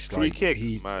Christ! Free like,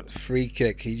 kick, man. Free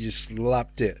kick. He just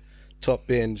slapped it. Top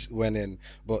bins went in.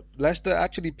 But Leicester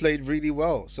actually played really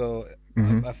well. So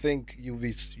I think you'll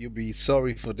be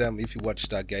sorry for them if you watch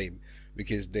that game,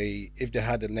 because if they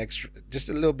had an extra, just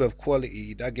a little bit of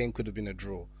quality, that game could have been a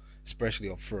draw, especially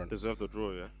up front. Deserve the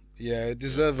draw, yeah. Yeah, it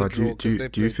deserved a But draw. do 'cause they you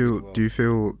played feel really well. do you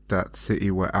feel that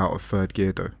City were out of third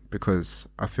gear though? Because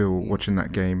I feel watching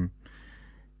that game,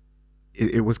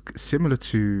 it was similar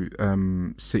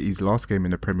to City's last game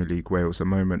in the Premier League, where it was a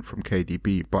moment from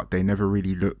KDB, but they never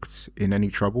really looked in any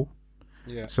trouble.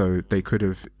 Yeah. So they could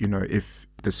have, if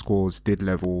the scores did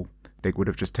level, they would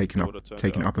have just taken They up would've turned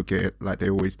taken it it up a gear like they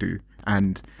always do,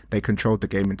 and they controlled the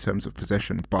game in terms of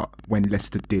possession. But when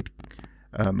Leicester did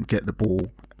get the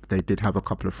ball, they did have a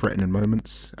couple of threatening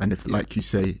moments, and if, like you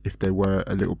say, if there were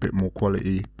a little bit more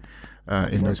quality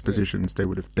in those positions, they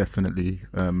would have definitely,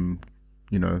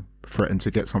 threatened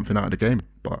to get something out of the game,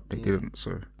 but they didn't.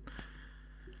 So,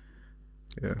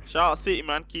 yeah. Shout out City,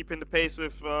 man, keeping the pace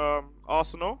with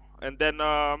Arsenal, and then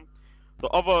the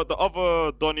other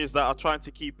Donnies that are trying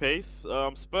to keep pace,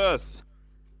 Spurs,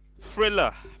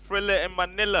 Thriller in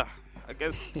Manila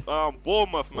against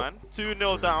Bournemouth, man,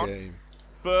 2-0 down. Game.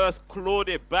 Spurs clawed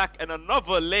it back, and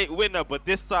another late winner, but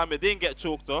this time it didn't get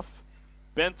chalked off.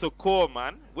 Bentancur,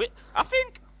 man. I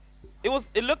think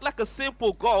it looked like a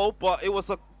simple goal, but it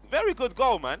was a very good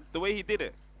goal, man. The way he did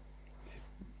it.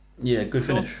 Yeah, good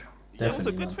finish. It was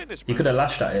a Definitely, good man. finish, He man. could have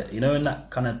lashed at it. You know, in that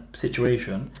kind of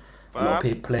situation, a lot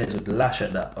of players would lash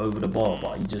at that over the bar,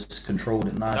 but he just controlled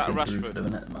it nicely That through Rashford. for the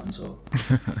minute, man. So,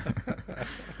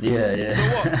 yeah.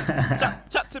 So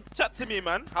what? chat to me,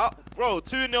 man. Bro,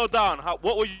 2-0 down.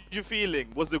 What were you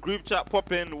feeling? Was the group chat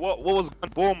popping? What was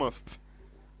Bournemouth?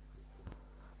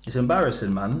 It's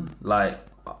embarrassing, man. Like,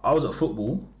 I was at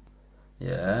football,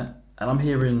 yeah, and I'm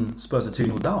hearing Spurs are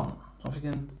 2-0 down. So I'm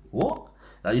thinking, what?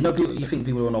 Like, you think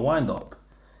people are on a wind up,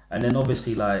 and then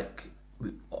obviously, like,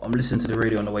 I'm listening to the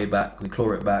radio on the way back. We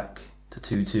claw it back to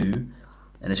 2-2,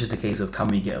 and it's just a case of, can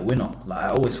we get a winner? Like, I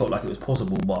always felt like it was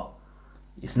possible, but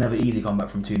it's never easy to come back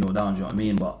from 2-0 down. Do you know what I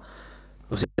mean? But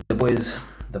obviously,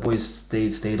 the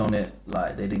boys stayed on it.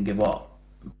 Like, they didn't give up.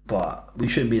 But we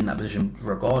shouldn't be in that position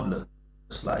regardless.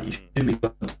 Like, you shouldn't be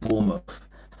going to Bournemouth.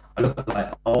 I look at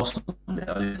like Arsenal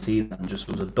the earlier season and just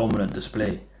was a dominant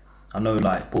display. I know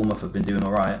like Bournemouth have been doing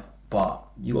alright, but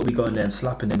you got to be going there and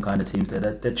slapping them kind of teams.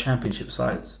 They're championship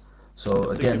sides. So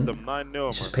To give again, them 9-0,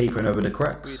 it's just man. papering over the We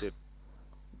cracks. did.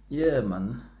 Yeah,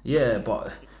 man. Yeah,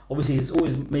 but obviously it's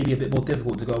always maybe a bit more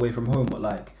difficult to go away from home. But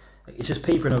like, it's just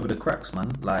papering over the cracks, man.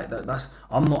 Like that's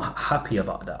I'm not happy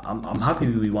about that. I'm happy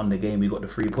we won the game. We got the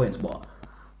 3 points, but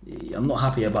I'm not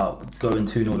happy about going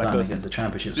 2-0 Like down against the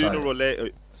championship side.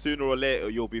 Sooner or later,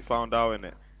 you'll be found out in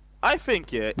it. I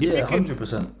think, yeah. Yeah,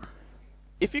 100%.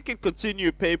 If you can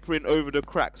continue papering over the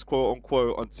cracks, quote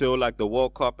unquote, until like the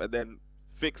World Cup, and then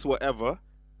fix whatever,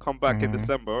 come back in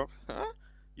December,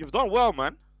 you've done well,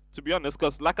 man. To be honest,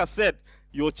 because like I said,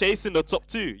 you're chasing the top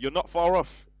 2. You're not far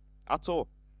off at all.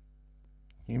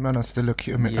 You man are still but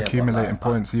accumulating like,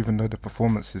 points, even though the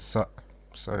performances suck.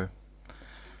 So,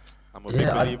 I'm a big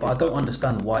Yeah, believer. I don't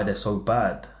understand why they're so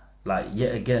bad. Like,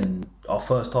 yet again, our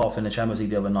first half in the Champions League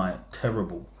the other night,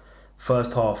 terrible.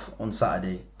 First half on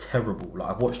Saturday, terrible.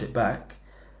 Like, I've watched it back,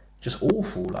 just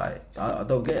awful. Like, I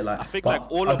don't get it. Like, I think, but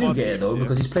like, all I of do our get it teams, though, yeah.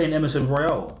 because he's playing Emerson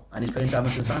Royale and he's playing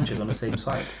Davinson Sanchez on the same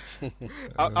side.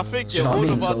 I think Do you yeah, know what I all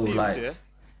mean? of our So, teams, like- yeah.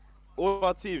 All of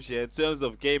our teams, yeah, in terms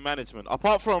of game management,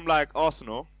 apart from like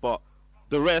Arsenal, but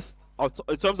the rest,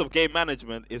 in terms of game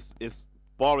management, is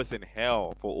bar is in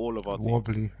hell for all of our teams.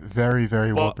 wobbly. Very, very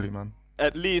But- wobbly, man.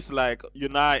 At least like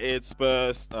United,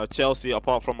 Spurs, Chelsea,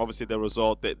 apart from obviously the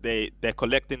result, that they're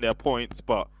collecting their points,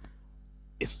 but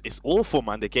it's awful,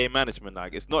 man. The game management,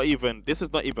 like this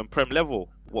is not even Prem level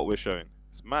what we're showing.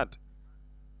 It's mad.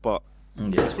 But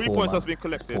Yeah, it's 3 poor, points man. has been It's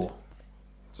collected. poor.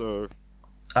 So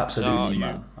Absolutely, you-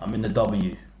 man. I'm in the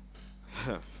W.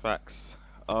 facts.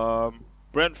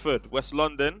 Brentford, West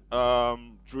London,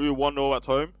 drew 1-0 at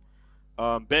home.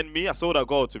 Ben Mee, I saw that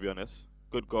goal, to be honest.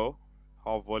 Good goal,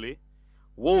 half volley.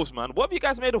 Wolves, man, what have you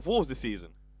guys made of Wolves this season?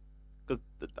 Because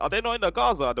are they not in the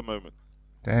Gaza at the moment?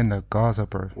 They're in the Gaza,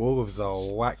 bro, Wolves are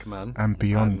whack, man. and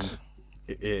beyond.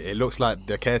 It looks like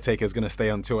the caretaker is going to stay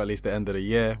until at least the end of the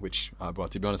year, which, well,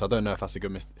 to be honest, I don't know if that's a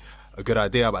good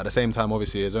idea. But at the same time,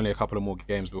 obviously, there's only a couple of more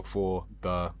games before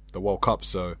the World Cup,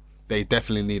 so they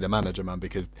definitely need a manager, man,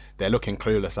 because they're looking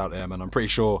clueless out there, man. I'm pretty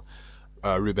sure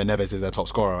Ruben Neves is their top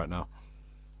scorer right now.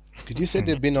 Could you say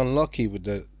they've been unlucky with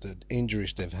the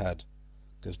injuries they've had?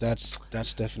 Because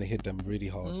that's definitely hit them really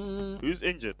hard. Who's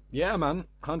injured? Yeah, man,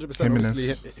 100%. Jimenez.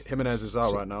 Obviously, Jimenez is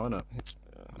out right now, isn't it?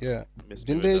 Yeah. Miss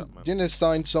me Didn't with they that, man. didn't they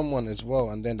sign someone as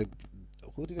well? And then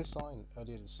who did they sign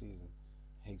earlier this season?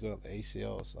 He got the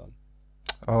ACL or something.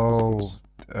 Oh,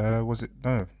 was it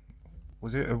no?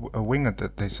 Was it a winger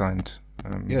that they signed?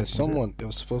 Yeah, was it- someone. It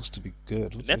was supposed to be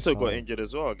good. Who did they Neto got sign? injured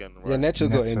as well again, right? Yeah, Neto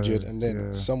got Neto, injured, and then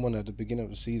yeah. someone at the beginning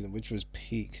of the season, which was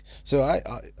peak. So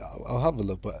I'll have a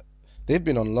look, but they've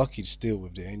been unlucky still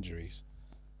with their injuries.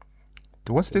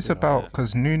 What's this been about? out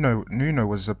Because Nuno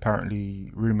was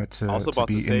apparently rumored I was to about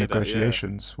to be say in that, yeah.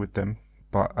 negotiations with them,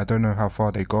 but I don't know how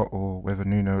far they got or whether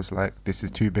Nuno's like, this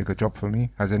is too big a job for me.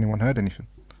 Has anyone heard anything?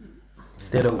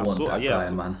 They don't want saw- that yeah, I guy,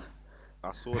 saw- man.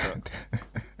 I saw that.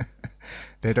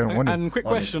 They don't want him. And quick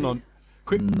question on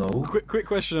No. quick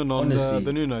question on Honestly.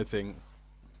 the Nuno thing.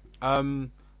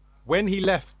 When he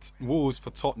left Wolves for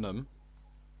Tottenham,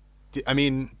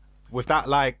 was that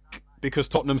like because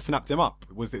Tottenham snapped him up?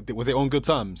 Was it on good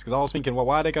terms? Because I was thinking, well,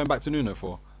 why are they going back to Nuno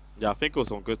for? Yeah, I think it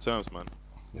was on good terms, man.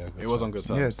 Yeah, It was on good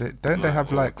Yeah, terms. don't they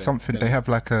have like then- something? They have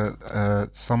like a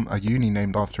uni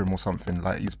named after him or something.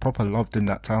 Like he's proper loved in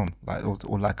that town, like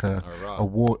or like a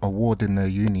right. award in the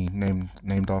uni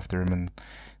named after him, and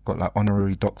got like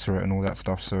honorary doctorate and all that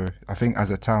stuff. So I think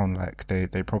as a town, like they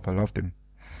proper loved him.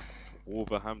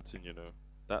 Wolverhampton, you know,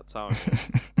 that town. Yeah.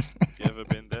 Have you ever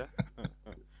been there?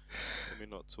 Let me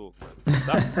not talk,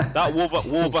 man. That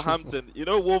Wolverhampton, you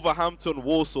know, Wolverhampton,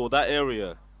 Warsaw, that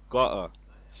area, gutter.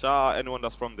 Shout out anyone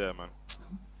that's from there, man.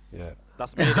 Yeah.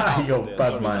 That's made it out Yo, from there. bad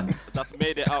Sorry, man. that's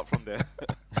made it out from there.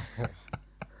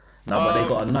 No, but they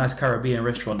got a nice Caribbean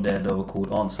restaurant there though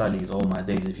called Aunt Sally's. Oh my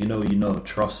days! If you know, you know.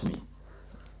 Trust me.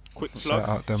 Quick plug. Shout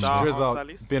out them, Shout out Drizzle, Aunt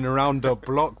Sally's. been around the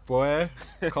block, boy.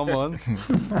 Come on.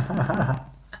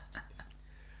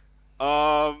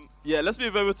 Yeah, let's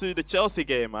move over to the Chelsea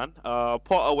game, man.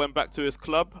 Potter went back to his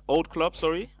old club,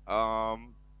 sorry.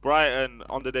 Brighton,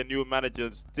 under their new manager,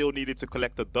 still needed to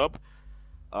collect a dub.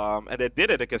 And they did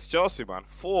it against Chelsea, man.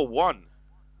 4-1.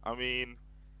 I mean,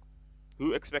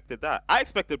 who expected that? I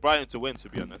expected Brighton to win, to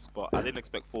be honest, but I didn't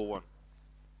expect 4-1.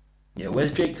 Yeah,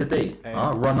 where's Jake today?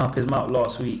 Run up his mouth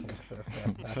last week.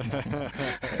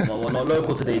 Well, not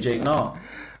local today, Jake. No.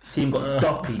 Team got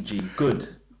duppy, G. Good.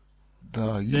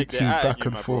 You Jake, two they're at back you,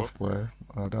 and my forth, boy.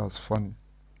 Oh, that was funny.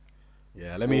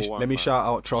 Yeah, let me 4-1, man. shout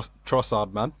out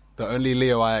Trossard, man. The only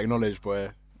Leo I acknowledge,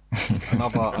 boy.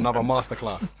 Another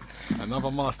masterclass. Another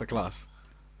masterclass.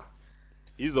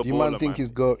 He's a Do you baller, man think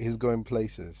man. he's going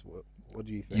places? What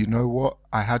do you think? You know what?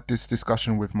 I had this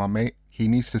discussion with my mate. He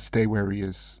needs to stay where he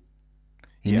is.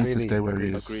 He needs to Really? stay where he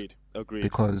is. Agreed.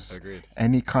 Because Agreed.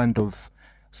 any kind of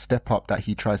step up that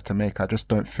he tries to make, I just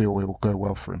don't feel it will go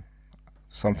well for him.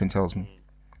 Something tells me.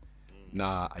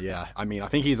 Nah, yeah. I mean, I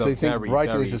think he's So a you think very,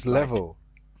 Brighton very is his like, level?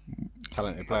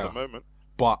 talented At player. the moment.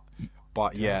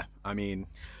 But yeah, I mean,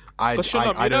 I But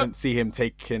Shalom, I you know- don't see him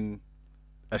taking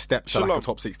a step to like Shalom. a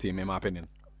top 6 team, in my opinion.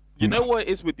 You know what it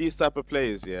is with these type of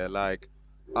players, yeah? Like,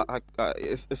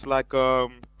 it's like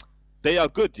they are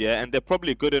good, yeah, and they're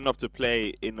probably good enough to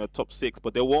play in the top 6,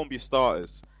 but they won't be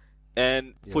starters.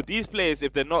 And for these players,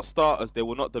 if they're not starters, they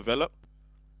will not develop.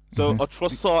 So a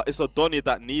Trossard is a Donny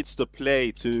that needs to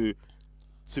play to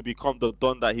become the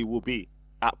Don that he will be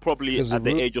at probably Because at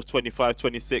the the age of 25,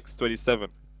 26, 27.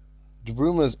 The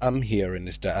rumours I'm hearing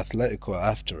is that Atletico are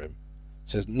after him.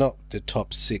 So it's not the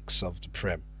top 6 of the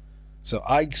Prem. So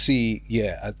I see,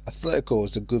 Atletico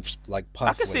is a good like pathway.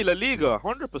 I can see La Liga,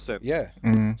 100%. Yeah.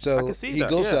 Mm. So I can see he that,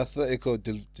 goes yeah. to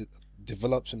Atletico,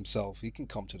 develops himself. He can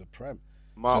come to the Prem.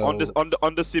 Under So-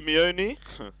 Simeone,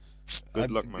 good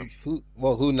luck, man.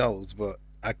 Who knows? But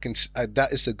that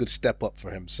is a good step up for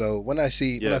him. So when I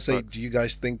say, facts. do you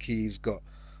guys think he's got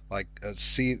like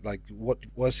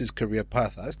what's his career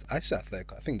path? I say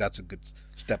Atletico. I think that's a good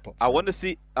step up. I want to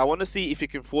see if he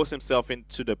can force himself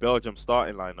into the Belgium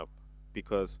starting lineup,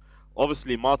 because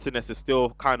obviously Martinez is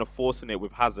still kind of forcing it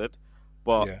with Hazard,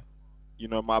 but Yeah. you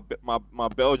know my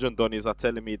Belgian Donnies are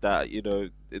telling me that, you know,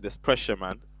 there's pressure,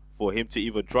 man, for him to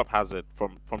even drop Hazard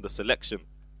from the selection.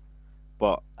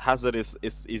 But Hazard is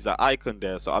an icon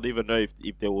there, so I don't even know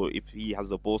if he has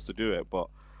the balls to do it. But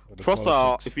the Trossard,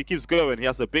 politics. if he keeps going, he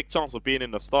has a big chance of being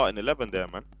in the starting 11 there,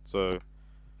 man. So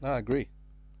No, I agree.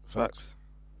 facts.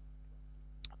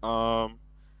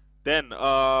 Then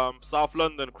South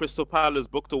London, Crystal Palace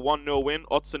booked a 1-0 win.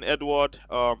 Odson Edward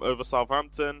over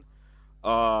Southampton.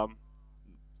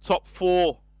 Top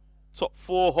four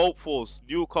hopefuls.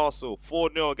 Newcastle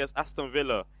 4-0 against Aston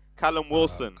Villa. Callum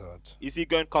Wilson. Oh, God. Is he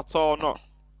going Qatar or not?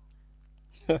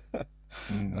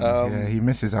 Yeah, he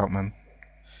misses out, man.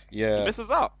 He Yeah.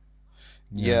 misses out.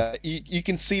 Yeah, you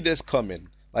can see this coming,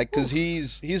 like because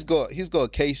he's got a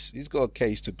case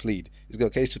to plead. He's got a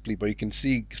case to plead, but you can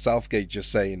see Southgate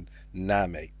just saying, "Nah,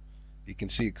 mate." You can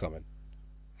see it coming.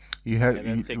 You have,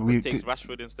 And then takes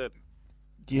Rashford instead.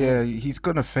 yeah, he's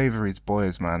gonna favour his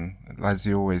boys, man, as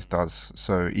he always does.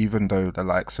 So even though the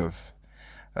likes of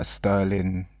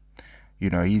Sterling, you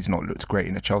know, he's not looked great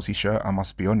in a Chelsea shirt, I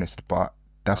must be honest, but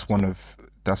that's one of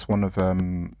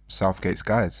Southgate's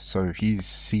guys. So his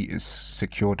seat is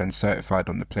secured and certified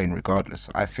on the plane regardless,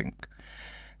 I think.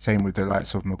 Same with the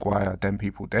likes of Maguire, them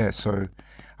people there. So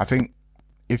I think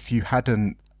if you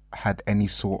hadn't had any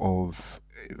sort of,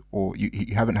 or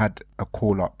you haven't had a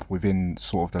call up within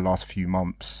sort of the last few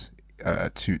months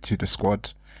to the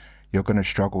squad, you're going to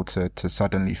struggle to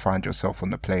suddenly find yourself on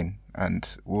the plane.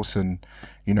 And Wilson,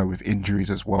 with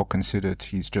injuries as well considered,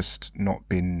 he's just not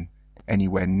been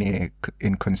anywhere near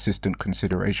in consistent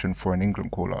consideration for an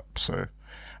England call-up. So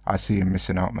I see him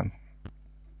missing out, man.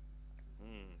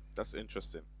 That's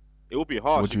interesting. It will be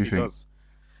harsh. What do you think? Does.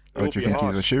 Or do you think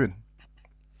he's a shoo-in?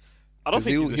 I don't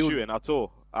think he's a shoo-in at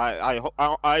all. I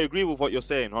agree with what you're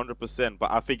saying 100%,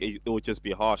 but I think it would just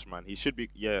be harsh, man. He should be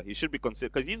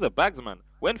considered, because he's a bags man.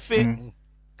 When fit,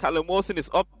 Callum Wilson is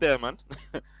up there, man.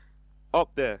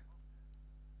 Up there.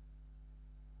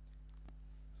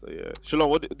 So yeah, Shalom,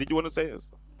 what did you want to say?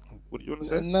 What did you want to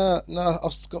say? No.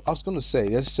 I was going to say.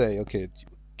 Let's say, okay,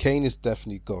 Kane is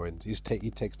definitely going. He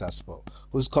takes that spot.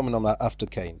 Who's coming on after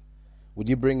Kane? Would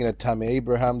you bring in a Tammy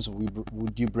Abrahams?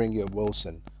 Would you bring in a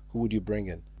Wilson? Who would you bring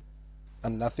in?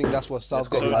 And I think that's what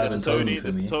Southgate. There's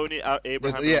Tony,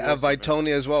 Abraham. Yeah, and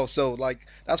Tony as well. So like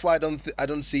that's why I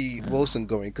don't see Wilson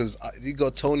going, because you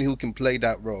got Tony who can play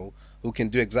that role, who can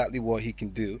do exactly what he can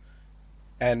do,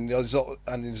 and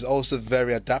is also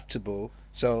very adaptable.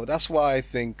 So that's why I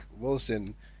think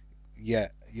Wilson. Yeah,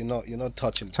 you're not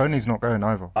touching. Tony's not going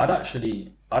either. I'd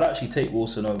actually take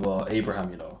Wilson over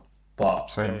Abraham, but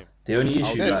Same. the only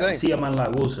issue, same. see a man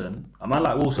like Wilson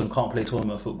can't play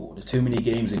tournament football. There's too many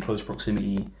games in close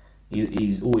proximity.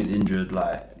 He's always injured,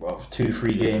 like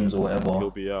 2-3 games or whatever.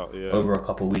 He'll be out, yeah. Over a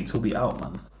couple of weeks, he'll be out,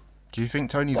 man. Do you think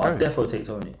Tony's But going? I'd definitely take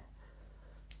Tony.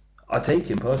 I'd take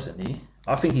him personally.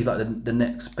 I think he's like the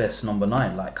next best number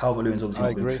 9. Like Calvert-Lewin's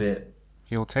obviously not been fit.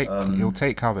 He'll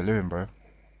take Calvert-Lewin, bro.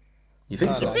 You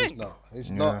think so? He's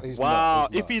not. Wow,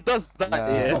 if he does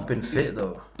that, He's not been fit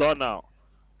though. done out.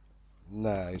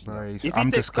 Nah, he's not. If he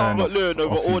takes Calvert-Lewin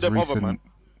over all them other man.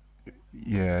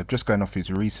 Yeah, just going off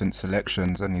his recent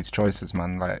selections and his choices,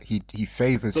 man. Like he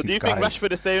favours his guys. So do you think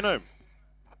Rashford is staying home?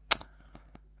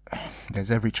 There's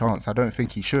every chance. I don't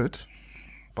think he should,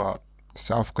 but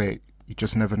Southgate, you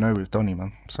just never know with Donny,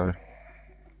 man. So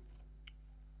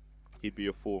He'd be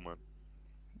a fool, man.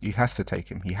 he has to take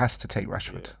him. He has to take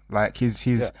Rashford. Like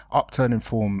his upturn in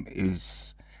form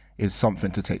is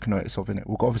something to take notice of, innit?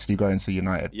 We'll obviously go into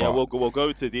United. Yeah, but we'll go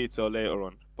into detail later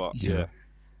on, but yeah.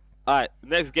 Alright,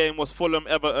 next game was Fulham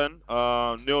Everton,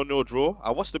 0-0 draw.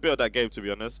 I watched a bit of that game, to be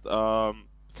honest.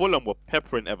 Fulham were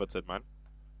peppering Everton, man.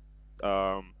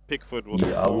 Pickford was.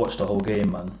 Yeah, I watched the whole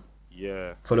game, man.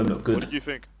 Yeah. Fulham looked good. What did you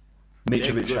think?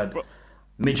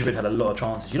 Mitrovic had a lot of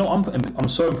chances. I'm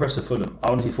so impressed with Fulham.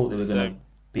 I honestly thought they were going to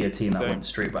be a team that went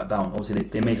straight back down. Obviously,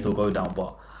 they may still go down,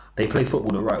 but they play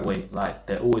football the right way. Like,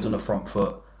 they're always on the front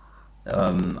foot,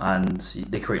 and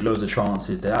they create loads of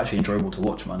chances. They're actually enjoyable to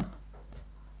watch, man.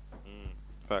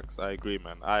 Facts, I agree,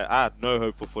 man. I had no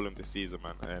hope for Fulham this season,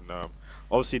 man. And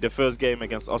obviously, the first game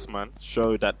against us, man,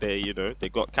 showed that they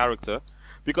got character.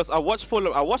 Because I watched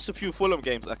a few Fulham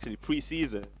games actually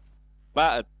pre-season,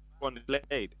 battered when they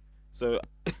played. So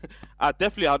I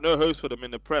definitely had no hopes for them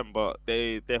in the Prem, but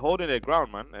they're holding their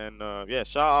ground, man. And yeah,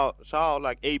 shout out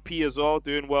like AP as well,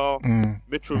 doing well.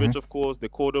 Mitrovic, of course, the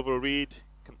Cordova Reed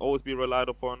can always be relied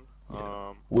upon.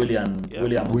 Willian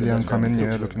coming,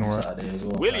 looking alright.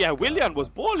 Well. Willian was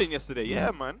balling yesterday, yeah,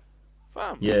 man.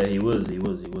 Fam. Yeah, he was.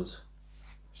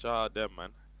 Shout out them, man.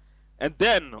 And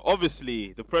then,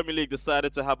 obviously, the Premier League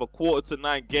decided to have a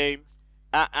 8:45 game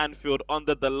at Anfield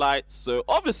under the lights. So,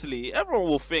 obviously, everyone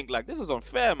will think, like, this is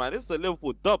unfair, man. This is a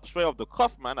Liverpool dub straight off the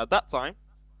cuff, man, at that time.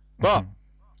 But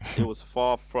it was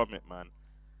far from it, man.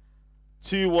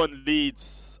 2-1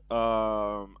 leads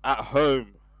at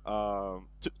home.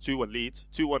 2-1 Leeds.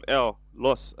 2-1 L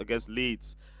loss against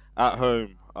Leeds at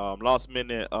home. Last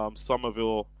minute,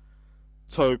 Somerville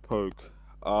toe poke.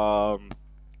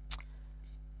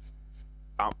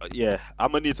 Yeah,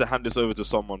 I'm gonna need to hand this over to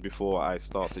someone before I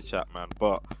start to chat, man.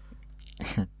 But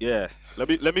yeah,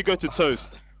 let me go to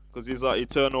Toast because he's our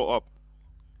eternal up.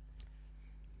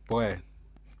 Boy,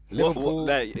 Liverpool.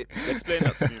 Explain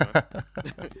that to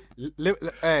me, man.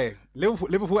 Hey,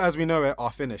 Liverpool, as we know it,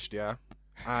 are finished. Yeah,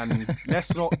 and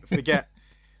let's not forget.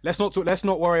 Let's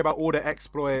not worry about all the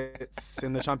exploits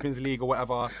in the Champions League or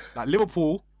whatever. Like,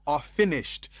 Liverpool are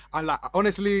finished, and like,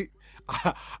 honestly,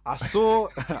 I saw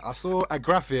a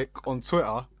graphic on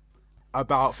Twitter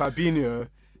about Fabinho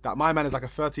that my man is like a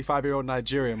 35-year-old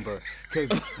Nigerian, bro. Because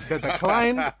the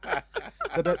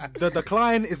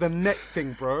decline is the next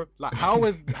thing, bro. Like, how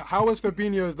is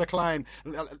Fabinho's decline?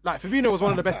 Like, Fabinho was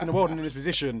one of the best in the world in his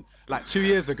position like 2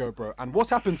 years ago, bro. And what's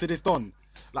happened to this Don?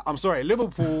 Like, I'm sorry,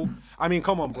 Liverpool. I mean,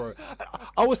 come on, bro.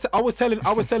 I was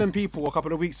telling people a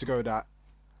couple of weeks ago that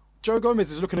Joe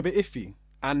Gomez is looking a bit iffy.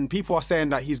 and people are saying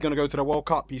that he's going to go to the World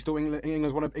Cup. He's still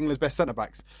England's one of England's best centre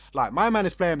backs. Like, my man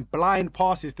is playing blind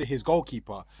passes to his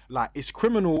goalkeeper. Like, it's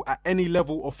criminal at any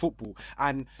level of football.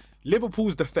 And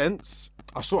Liverpool's defence,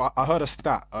 I heard a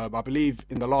stat. I believe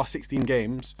in the last 16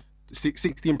 games,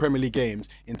 16 Premier League games,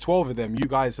 in 12 of them, you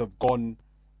guys have gone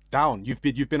down. You've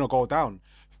been a goal down.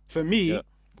 For me,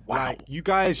 like, you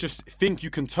guys just think you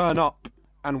can turn up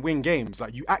and win games.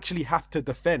 Like, you actually have to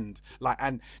defend. Like,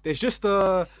 and there's just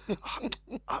I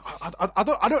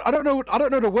don't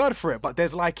know the word for it, but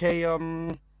there's like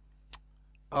a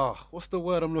what's the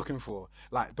word I'm looking for?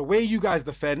 Like, the way you guys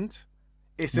defend,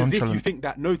 it's as if you think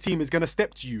that no team is gonna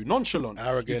step to you. Nonchalant.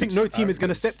 Arrogance. You think no team is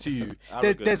gonna step to you.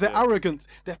 There's an arrogance.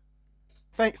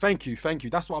 Thank you.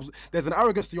 That's what there's an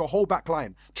arrogance to your whole back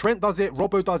line. Trent does it,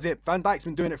 Robbo does it, Van Dijk's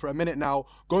been doing it for a minute now,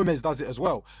 Gomez does it as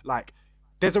well. Like,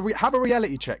 there's have a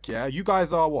reality check, yeah? You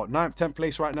guys are 9th, 10th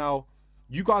place right now.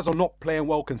 You guys are not playing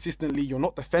well consistently, you're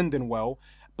not defending well,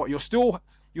 but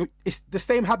it's the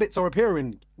same habits are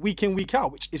appearing week in, week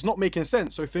out, which is not making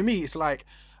sense. So for me, it's like,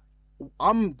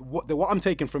 what I'm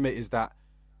taking from it is that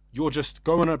you're just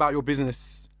going about your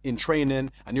business in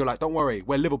training and you're like, don't worry,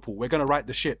 we're Liverpool, we're gonna right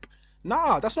the ship.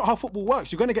 Nah, that's not how football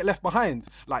works. You're going to get left behind.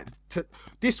 Like,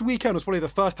 this weekend was probably the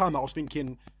first time I was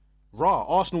thinking,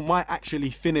 Arsenal might actually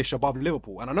finish above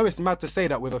Liverpool. And I know it's mad to say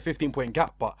that with a 15-point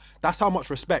gap, but that's how much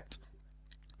respect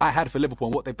I had for Liverpool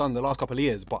and what they've done the last couple of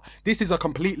years. But this is a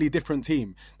completely different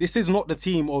team. This is not the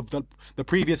team of the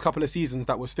previous couple of seasons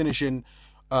that was finishing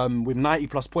with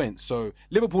 90+ points. So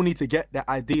Liverpool need to get their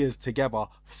ideas together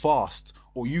fast,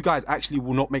 or you guys actually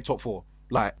will not make top 4.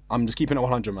 Like, I'm just keeping it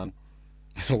 100, man.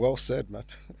 Well said, man.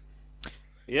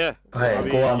 Yeah. Hey,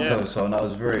 go on, Tosin. That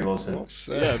was very well said.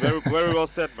 Yeah, very well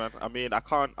said, man. I mean, I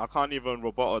can't even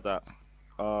rebuttal that.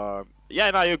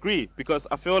 And I agree, because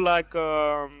I feel like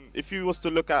if you was to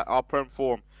look at our Prem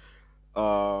form,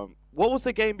 what was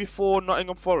the game before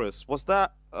Nottingham Forest? Was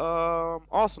that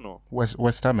Arsenal? West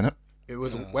Ham, innit? It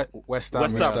was West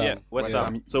Ham. West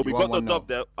Ham. So we got the dub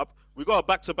there. We got a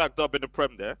back-to-back dub in the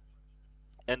Prem there,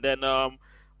 and then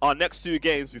our next 2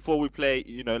 games before we play,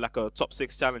 like a top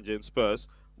 6 challenger in Spurs,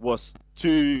 was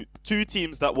two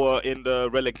teams that were in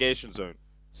the relegation zone.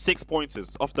 6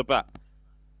 pointers off the bat.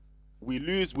 We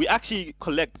lose. We actually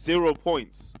collect 0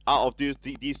 points out of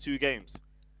these 2 games.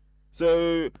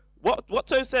 So what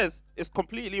Toe says is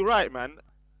completely right, man.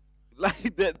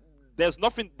 Like, there's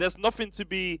nothing to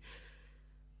be.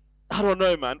 I don't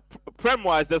know, man.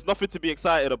 Prem-wise, there's nothing to be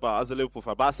excited about as a Liverpool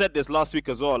fan. But I said this last week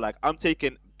as well. Like, I'm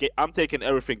taking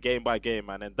everything game by game,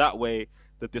 man. And that way,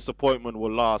 the disappointment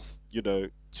will last,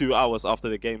 2 hours after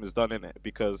the game is done, innit?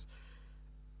 Because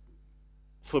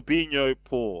Fabinho,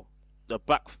 poor. The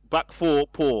back 4,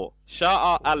 poor. Shout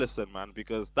out Alisson, man.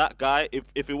 Because that guy,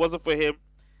 if it wasn't for him,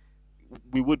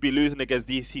 we would be losing against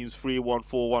these teams 3-1,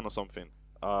 4-1 or something.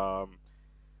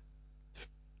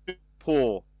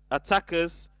 Poor.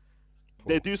 Attackers,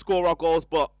 they do score our goals,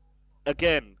 but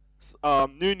again,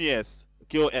 Nunez,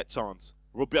 gilt-edged chance.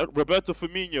 Roberto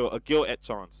Firmino, a gilt-edged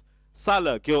chance.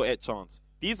 Salah, gilt-edged chance.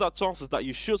 These are chances that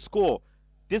you should score.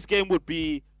 This game would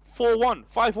be 4-1,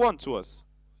 5-1 to us.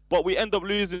 But we end up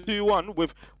losing 2-1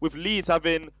 with Leeds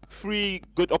having 3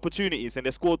 good opportunities and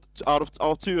they scored out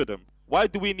of 2 of them. Why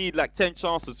do we need like 10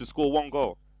 chances to score 1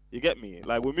 goal? You get me?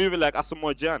 Like, we're moving like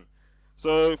Asamoah Gyan.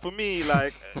 So for me,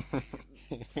 like,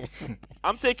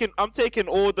 I'm taking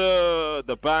all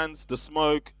the bans, the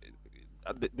smoke.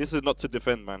 This is not to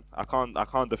defend, man. I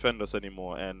can't defend us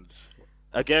anymore. And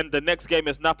again, the next game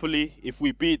is Napoli. If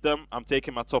we beat them, I'm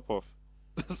taking my top off.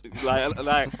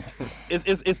 like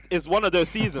it's one of those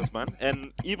seasons, man.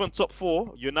 And even top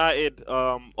 4, United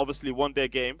obviously won their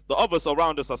game. The others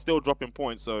around us are still dropping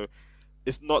points, so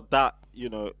it's not that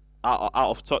out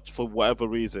of touch for whatever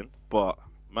reason. But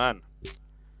man,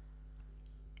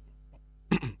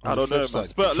 I don't know, man.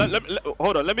 But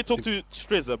hold on, let me talk to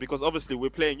Strizza, because obviously we're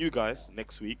playing you guys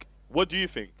next week. What do you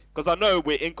think? Because I know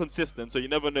we're inconsistent, so you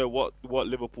never know what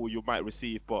Liverpool you might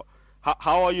receive. But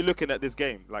how are you looking at this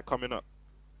game, like, coming up?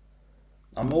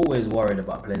 I'm always worried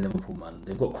about playing Liverpool, man.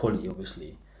 They've got quality,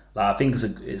 obviously. Like, I think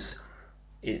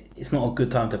it's not a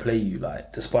good time to play you,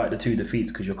 like, despite the 2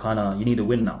 defeats, because you need a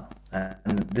win now,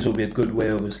 and this will be a good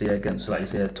way, obviously, against, like you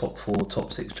say, a top 4,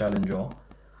 top 6 challenger,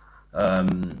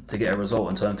 to get a result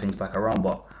and turn things back around.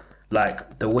 But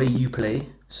like, the way you play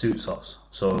suits us.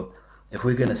 So if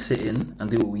we're gonna sit in and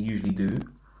do what we usually do,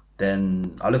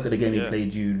 then I look at the game we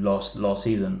played you last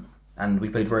season, and we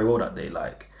played very well that day.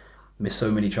 Like, missed so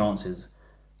many chances.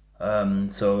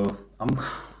 So I'm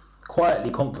quietly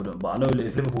confident, but I know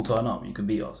if Liverpool turn up, you can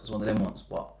beat us. It's one of them ones.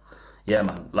 But yeah,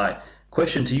 man. Like,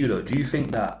 question to you though: do you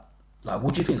think that Like,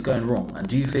 what do you think is going wrong? And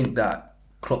do you think that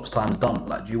Klopp's time's done?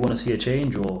 Like, do you want to see a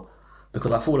change, or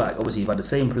because I feel like obviously you've had the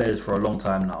same players for a long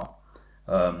time now,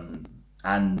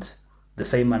 and the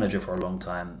same manager for a long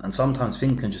time, and sometimes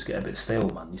things can just get a bit stale,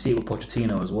 man. You see it with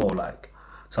Pochettino as well. Like,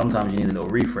 sometimes you need a little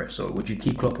refresh. So, would you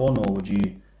keep Klopp on, or would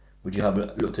you have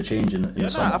a look to change in the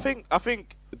summer? I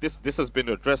think this has been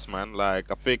addressed, man. Like,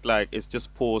 I think like it's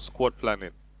just poor squad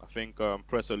planning. I think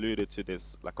Press alluded to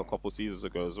this like a couple seasons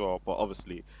ago as well, but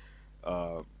obviously.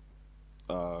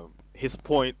 His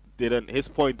point didn't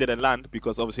land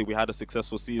because obviously we had a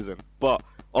successful season, but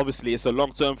obviously it's a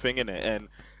long-term thing, innit? And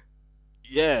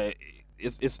yeah,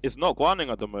 it's not going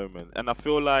at the moment, and I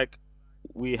feel like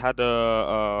we had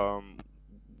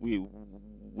we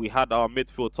had our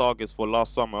midfield targets for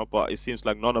last summer, but it seems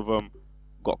like none of them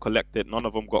got collected, none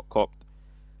of them got copped,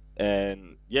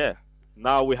 and yeah,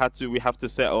 now we have to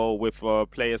settle with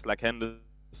players like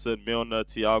Henderson, Milner,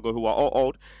 Thiago, who are all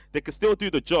old. They can still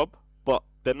do the job, but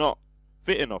they're not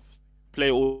fit enough.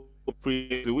 Play all 3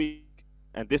 days a week,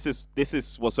 and this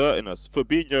is what's hurting us.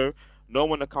 Fabinho, no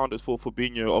one accounted for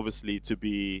Fabinho obviously to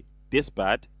be this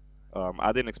bad.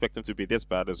 I didn't expect him to be this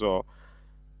bad as well.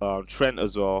 Trent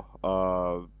as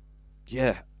well.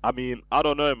 Yeah, I mean, I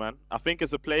don't know, man. I think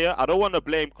as a player, I don't want to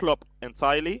blame Klopp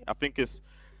entirely. I think it's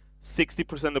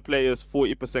 60% of players,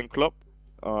 40% Klopp.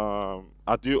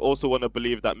 I do also want to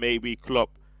believe that maybe Klopp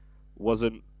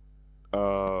wasn't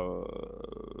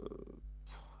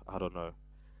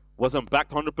wasn't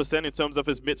backed 100% in terms of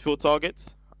his midfield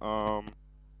targets.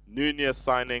 Nunez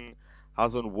signing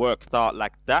hasn't worked out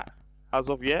like that as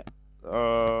of yet.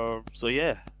 So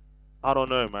yeah, I don't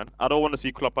know, man. I don't want to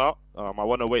see Klopp out. I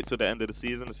want to wait till the end of the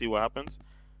season to see what happens.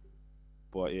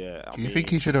 But yeah, Do you think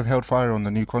he should have held fire on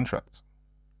the new contract?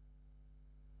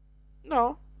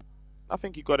 No, I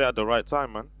think he got it at the right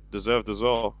time, man. Deserved as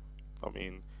well. I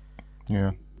mean,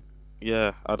 yeah.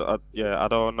 I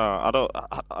don't know. I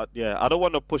don't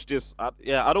want to push this. I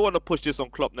don't want to push this on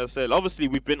Klopp necessarily. Obviously,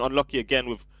 we've been unlucky again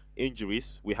with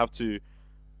injuries. We have to,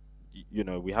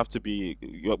 we have to be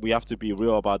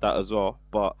real about that as well.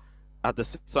 But at the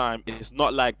same time, it's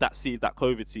not like that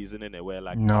COVID season, in it, where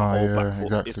like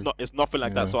exactly. It's nothing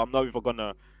like that. So I'm not even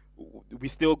gonna. We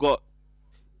still got.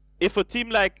 If a team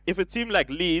like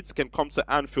Leeds can come to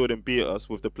Anfield and beat us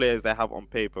with the players they have on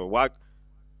paper, why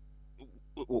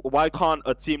can't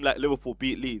a team like Liverpool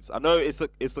beat Leeds? I know it's a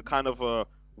kind of a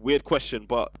weird question,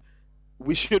 but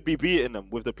we should be beating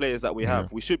them with the players that we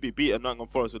have. We should be beating Nottingham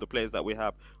Forest with the players that we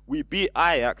have. We beat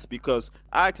Ajax because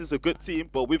Ajax is a good team,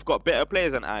 but we've got better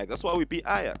players than Ajax. That's why we beat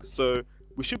Ajax. So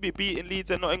we should be beating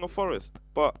Leeds and Nottingham Forest.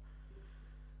 But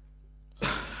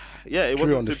yeah, it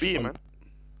wasn't to be, man.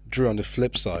 Drew, on the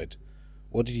flip side,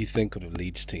 what did you think of the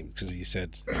Leeds team? Because you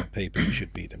said on paper you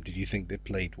should beat them. Did you think they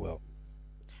played well?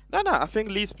 No, I think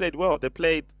Leeds played well. They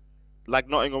played like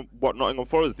what Nottingham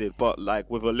Forest did, but like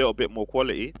with a little bit more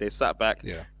quality. They sat back.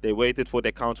 Yeah. They waited for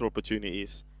their counter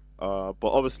opportunities. But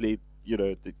obviously,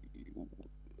 they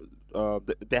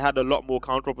had a lot more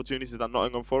counter opportunities than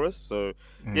Nottingham Forest. So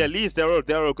yeah, Leeds they're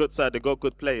a good side. They got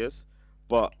good players.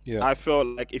 But I felt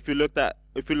like if you looked at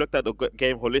the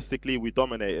game holistically, we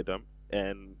dominated them,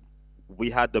 and we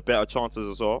had the better chances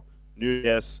as well.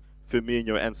 Nunez,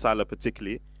 Firmino, and Salah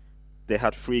particularly. They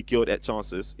had 3 gilt-edged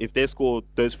chances. If they scored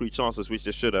those 3 chances, which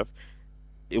they should have,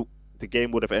 the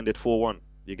game would have ended 4-1.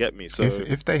 You get me? So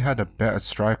if they had a better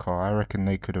striker, I reckon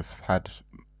they could have had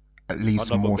at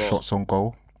least more shots on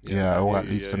goal. Or at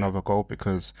least another goal,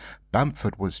 because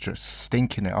Bamford was just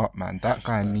stinking it up, man. That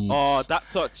guy needs... Oh, that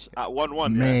touch at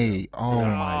 1-1. Mate,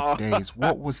 my days.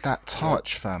 What was that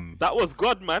touch, fam? That was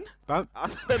God, man.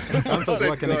 Bamford's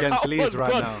working against Leeds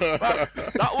right now.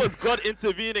 That was God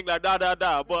intervening like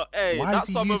da. But hey, that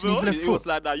Somerville, it was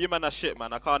like that. You man are shit,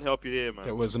 man. I can't help you here, man.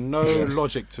 There was no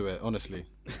logic to it, honestly.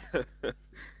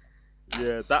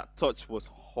 Yeah, that touch was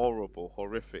horrible,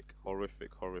 horrific.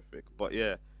 But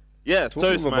yeah,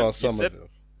 Toast, man.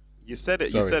 You said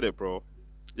it, bro.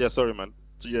 Yeah, sorry, man.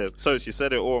 Yeah, Toast, you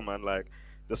said it all, man. Like,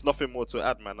 there's nothing more to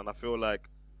add, man. And I feel like,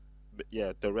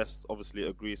 the rest obviously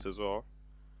agrees as well.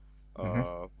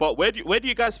 But where do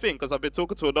you guys think? Because I've been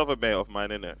talking to another mate of mine,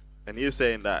 innit? And he's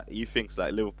saying that he thinks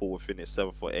like Liverpool will finish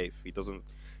 7th or 8th. He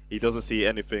doesn't see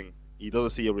anything. He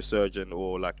doesn't see a resurgence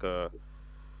or like a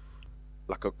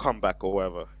comeback or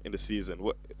whatever in the season.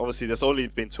 Obviously, there's only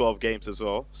been 12 games as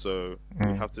well, so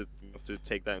we have to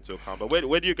take that into account. But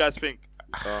where do you guys think?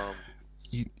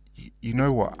 You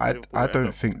know what? I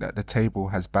don't think that the table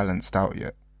has balanced out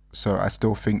yet. So I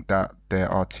still think that there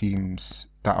are teams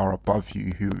that are above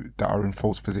you that are in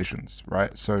false positions,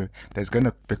 right? So there's going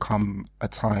to become a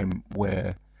time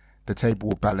where the table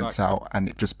will balance out, and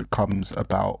it just becomes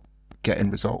about getting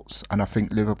results. And I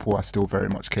think Liverpool are still very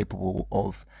much capable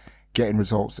of getting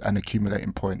results and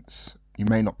accumulating points. You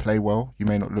may not play well, you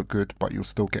may not look good, but you'll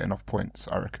still get enough points,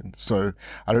 I reckon. So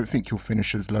I don't think you'll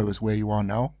finish as low as where you are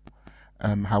now.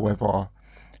 However,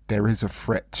 there is a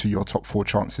threat to your top 4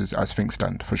 chances as things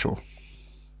stand, for sure.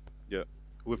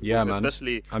 Yeah, man.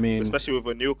 Especially, I mean, especially with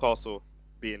a Newcastle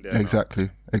being there. Exactly.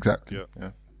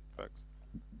 Yeah. Facts.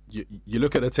 You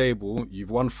look at the table.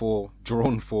 You've won 4,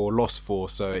 drawn 4, lost 4.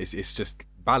 So it's just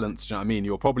balanced. Do you know what I mean?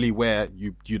 You're probably where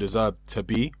you deserve to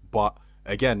be. But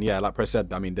again, yeah, like Press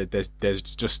said, I mean, there's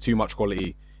just too much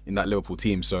quality in that Liverpool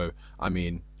team. So I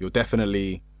mean, you're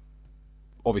definitely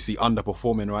obviously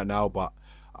underperforming right now, but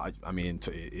I mean,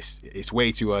 it's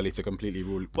way too early to completely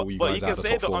rule you guys out of the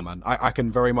top 4, man. I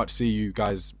can very much see you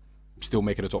guys still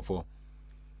making the top 4.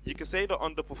 You can say the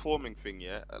underperforming thing,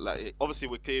 yeah. Like obviously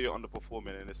we're clearly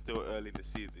underperforming, and it's still early in the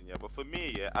season, yeah. But for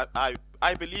me, yeah,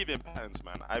 I believe in patterns,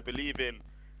 man. I believe in,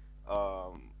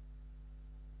 I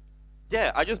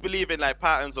just believe in like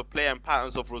patterns of play and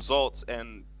patterns of results,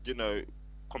 and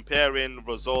comparing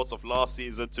results of last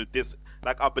season to this.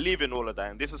 Like I believe in all of that,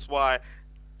 and this is why,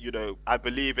 I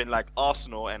believe in like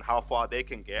Arsenal and how far they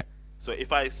can get. So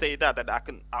if I say that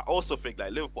I also think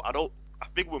like Liverpool. I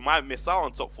think we might miss out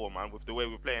on top 4, man, with the way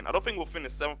we're playing. I don't think we'll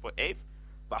finish 7th or 8th,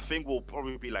 but I think we'll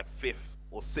probably be like 5th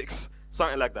or 6th,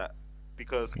 something like that.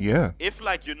 Because if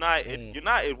like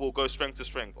United will go strength to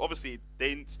strength. Obviously,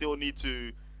 they still need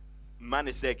to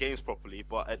manage their games properly,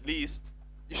 but at least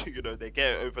they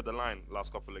get it over the line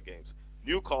last couple of games.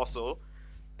 Newcastle,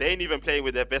 they ain't even playing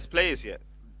with their best players yet.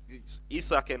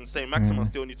 Isak and Saint Maximin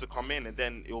still need to come in, and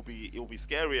then it'll be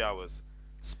scary hours.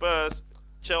 Spurs,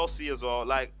 Chelsea as well.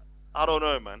 Like I don't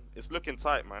know, man. It's looking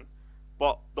tight, man.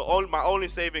 But my only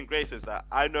saving grace is that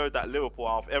I know that Liverpool,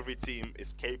 out of every team,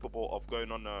 is capable of going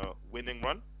on a winning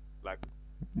run, like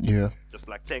just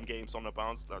like 10 games on the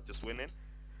bounce, like just winning.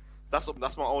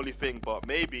 That's my only thing. But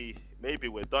maybe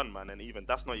we're done, man. And even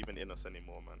that's not even in us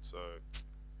anymore, man. So,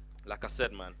 like I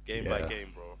said, man, game by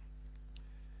game, bro.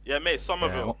 Yeah, mate.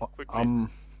 Somerville, quickly.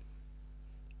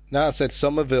 Now I said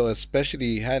Somerville,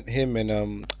 especially had him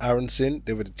and Aronson.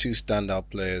 They were the 2 standout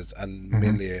players, and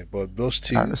Millier. But those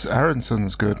 2,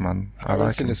 Aronson's good, man. I like him.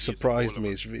 Aronson has surprised me.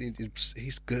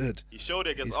 He's good. He showed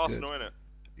it against Arsenal, innit?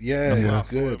 Yeah,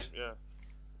 he's good. Yeah,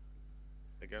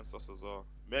 against us as well.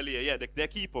 Millier, yeah, their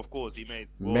keeper, of course, he made.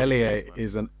 Millier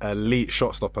is an elite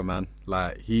shot stopper, man.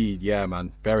 Like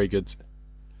man, very good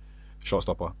shot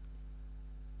stopper.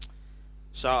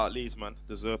 Shout out Leeds, man.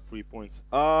 Deserve 3 points.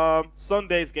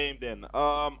 Sunday's game then.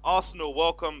 Arsenal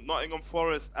welcome Nottingham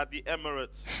Forest at the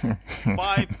Emirates.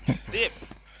 5-zip.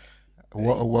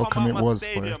 What a welcome it was,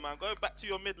 stadium, man. Go back to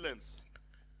your Midlands.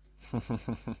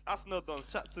 Arsenal dons,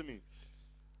 chat to me.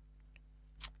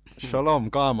 Shalom,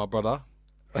 go on, my brother.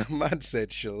 Man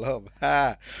said shalom.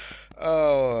 Ha.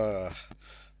 Oh.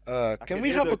 Can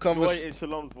we have a conversation in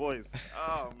Shalom's voice?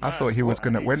 Oh, man. I thought he was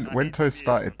gonna when Toast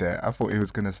started there. I thought he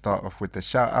was gonna start off with the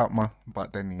shout out,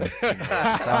 but then he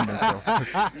found himself.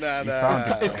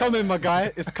 Nah. It's coming, my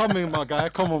guy. It's coming, my guy.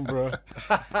 Come on, bro.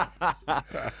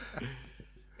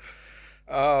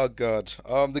 Oh God.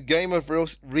 The game of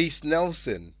Reece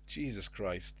Nelson. Jesus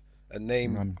Christ. A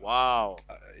name. Man. Wow.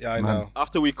 Yeah, I know.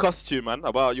 After we cussed you, man,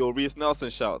 about your Reece Nelson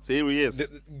shouts, here he is.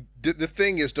 The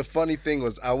thing is, the funny thing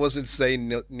was, I wasn't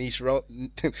saying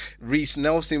Reece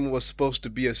Nelson was supposed to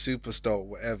be a superstar or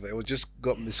whatever. It just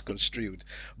got misconstrued.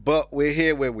 But we're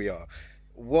here where we are.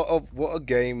 What a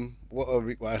game.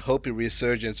 I hope a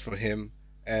resurgence for him.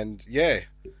 And yeah,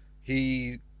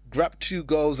 he grabbed 2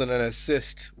 goals and an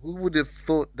assist. Who would have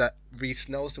thought that Reece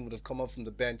Nelson would have come up from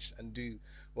the bench and do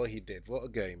what he did? What a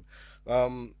game.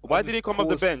 Why did he come off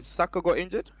the bench? Saka got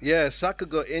injured? Yeah, Saka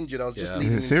got injured. I was just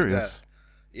leading into serious?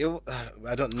 that.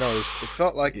 I don't know. It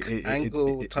felt like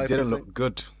ankle type. It didn't of look thing.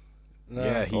 good. No.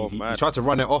 Yeah, he tried to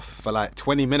run it off for like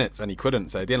 20 minutes and he couldn't,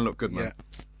 so it didn't look good, man. Yeah,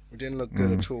 it didn't look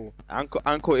good at all.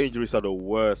 Ankle injuries are the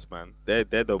worst, man. They're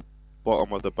the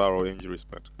bottom of the barrel injuries,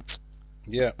 man.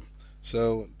 Yeah.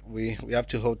 So we have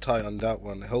to hold tight on that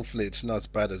one. Hopefully it's not as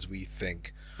bad as we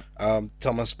think.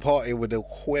 Thomas Partey with a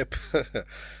whip.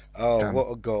 Damn. What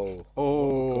a goal.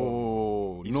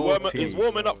 Oh, he's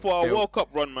warming up for our World Cup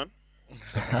run, man.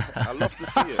 I love to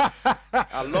see it.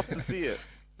 I love to see it.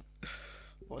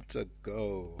 What a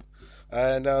goal.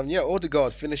 And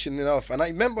Odegaard finishing it off. And I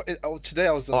remember today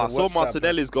I was on I saw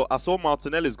Martinelli's goal. I saw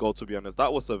Martinelli's goal, to be honest.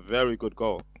 That was a very good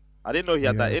goal. I didn't know he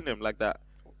had that in him like that.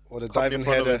 Or the diving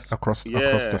header across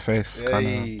the face, kind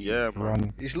of. Yeah,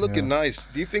 run. He's looking nice.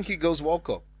 Do you think he goes World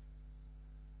Cup?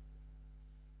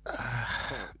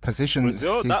 Position.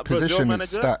 Brazil, his position is manager?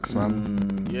 stacks,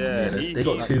 man. They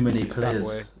got too many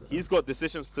players. he's got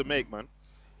decisions to make, man.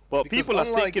 But Because people are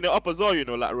unlike- stinking it up as well, you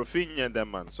know, like Rafinha and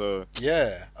them, man. So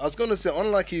Yeah, I was gonna say,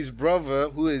 unlike his brother,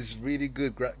 who is really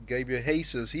good, Gabriel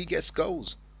Jesus, he gets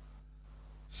goals.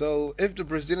 So if the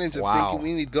Brazilians are Wow. thinking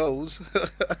we need goals,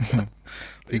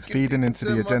 He's feeding into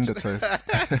the agenda toast.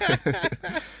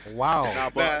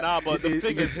 Wow. but the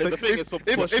thing is, the thing is, for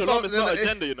Shalom, it's not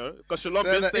agenda, you know, because Shalom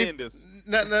been saying this.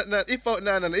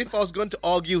 If I was going to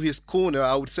argue his corner,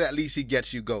 I would say at least he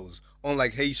gets you goals,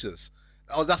 unlike Jesus.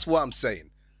 Oh, that's what I'm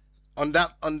saying. On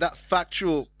that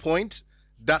factual point,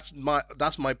 that's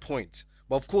my point.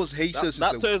 But of course, Jesus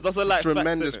That Toast doesn't like facts,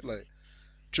 tremendous innit? play.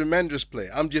 Tremendous play.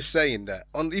 I'm just saying that.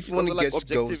 If you want to doesn't like get goals,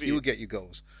 objectivity. he will get you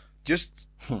goals. Just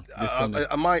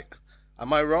am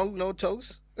I wrong? No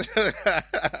Toast.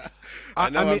 I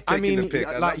know I'm taking the pick.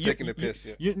 I'm taking the piss.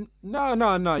 Yeah.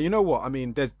 No. You know what? I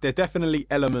mean, there's definitely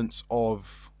elements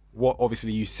of what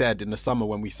obviously you said in the summer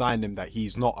when we signed him that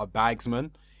he's not a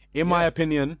bagsman. In my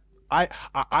opinion, I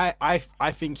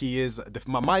think he is.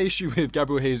 My issue with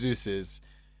Gabriel Jesus is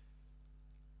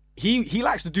he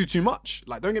likes to do too much.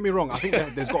 Like, don't get me wrong. I think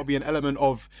there's got to be an element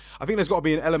of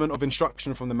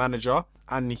instruction from the manager,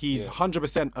 and he's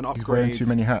 100% an upgrade. He's wearing too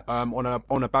many hats. On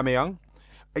Aubameyang.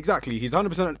 Exactly, he's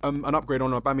 100% an upgrade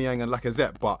on Aubameyang and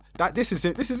Lacazette, but this is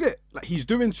it. Like, he's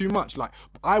doing too much. Like,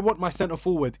 I want my centre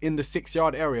forward in the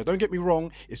 6-yard area. Don't get me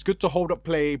wrong. It's good to hold up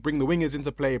play, bring the wingers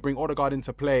into play, bring Odegaard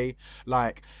into play,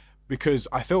 like, because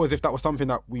I feel as if that was something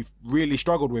that we've really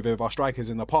struggled with our strikers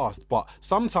in the past. But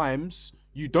sometimes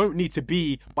you don't need to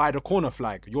be by the corner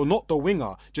flag. You're not the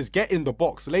winger. Just get in the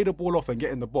box, lay the ball off and get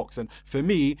in the box. And for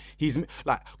me, he's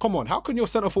like, come on, how can your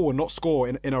centre forward not score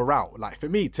in a rout? Like, for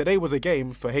me, today was a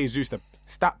game for Jesus, the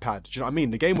stat pad. Do you know what I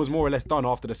mean? The game was more or less done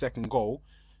after the second goal.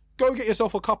 Go get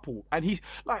yourself a couple. And he's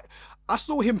like, I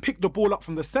saw him pick the ball up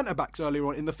from the centre backs earlier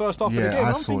on in the first half of the game. I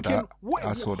I'm saw thinking, that.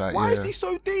 I saw that. Why is he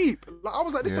so deep? Like, I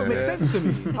was like, this don't make sense to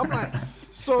me. I'm like,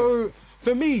 so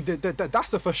for me,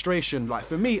 that's a frustration. Like,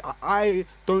 for me, I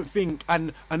don't think.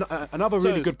 And another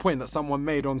really good point that someone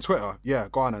made on Twitter. Yeah,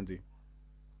 go on, Andy.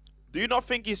 Do you not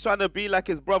think he's trying to be like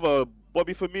his brother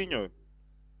Bobby Firmino?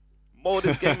 Mold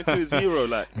this game into his hero,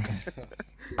 like.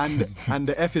 And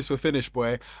the F is for finish,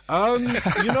 boy.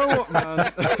 You know what,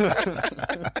 man?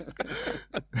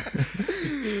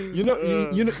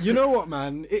 you know what,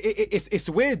 man? It's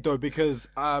weird though, because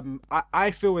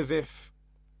I feel as if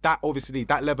that, obviously,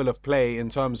 that level of play in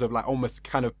terms of like almost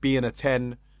kind of being a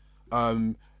 10,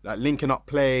 like linking up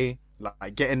play,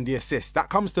 like getting the assist, that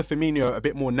comes to Firmino a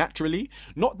bit more naturally.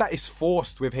 Not that it's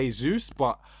forced with Jesus,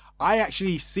 but I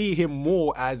actually see him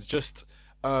more as just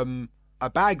a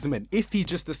bagsman if he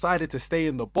just decided to stay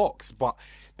in the box. But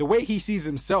the way he sees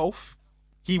himself,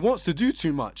 he wants to do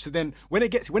too much. So then when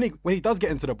he does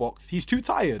get into the box, he's too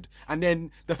tired, and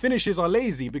then the finishes are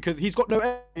lazy because he's got no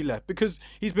energy left, because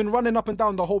he's been running up and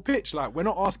down the whole pitch. Like, we're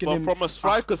not asking him. From a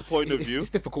striker's point of view, it's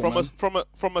difficult, man.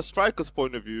 From a striker's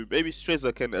point of view, maybe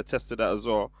Strizza can attest to that as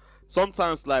well.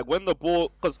 Sometimes, like, when the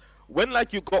ball, because when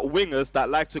like you got wingers that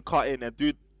like to cut in and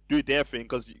do their thing,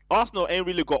 because Arsenal ain't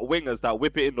really got wingers that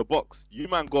whip it in the box. You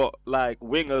man got like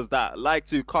wingers that like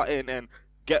to cut in and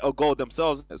get a goal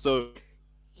themselves. So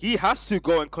he has to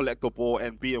go and collect the ball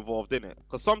and be involved in it.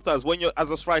 Because sometimes when you're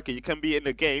as a striker, you can be in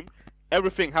the game,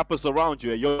 everything happens around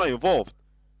you and you're not involved.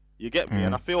 You get me?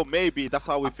 And I feel maybe that's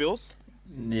how he feels.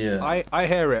 Yeah, I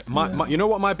hear it. My, you know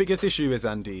what my biggest issue is,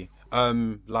 Andy?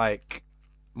 Like,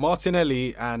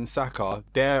 Martinelli and Saka,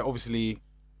 they're obviously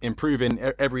improving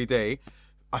every day.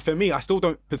 For me, I still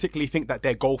don't particularly think that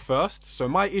they're goal first. So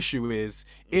my issue is,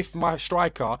 if my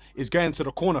striker is going to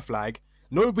the corner flag,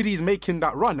 nobody's making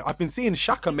that run. I've been seeing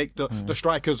Xhaka make the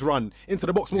strikers run into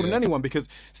the box more than anyone, because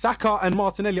Saka and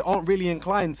Martinelli aren't really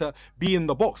inclined to be in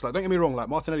the box. Like, don't get me wrong, like,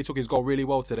 Martinelli took his goal really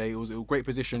well today. It was a great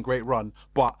position, great run.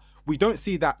 But we don't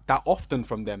see that often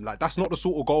from them. Like, that's not the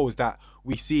sort of goals that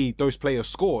we see those players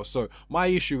score. So my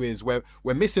issue is we're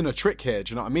missing a trick here.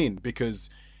 Do you know what I mean? Because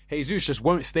Jesus just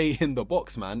won't stay in the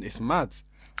box, man. It's mad.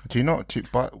 Do you not?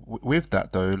 But with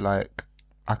that though, like,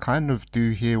 I kind of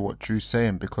do hear what Drew's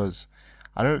saying, because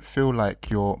I don't feel like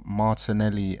your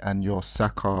Martinelli and your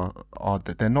Saka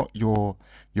they're not your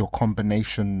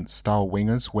combination style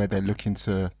wingers where they're looking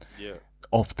to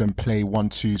often play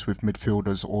 1-2s with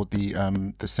midfielders or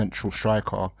the central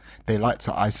striker. They like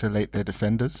to isolate their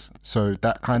defenders, so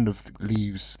that kind of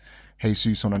leaves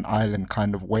Jesus on an island,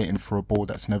 kind of waiting for a ball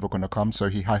that's never going to come. So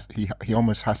he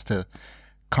almost has to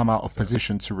come out of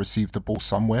position to receive the ball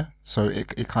somewhere. So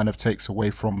it kind of takes away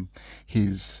from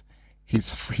his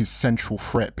central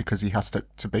threat, because he has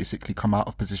to basically come out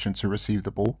of position to receive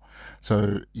the ball.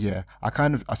 So yeah,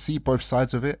 I see both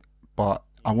sides of it, but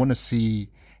I want to see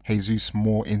Jesus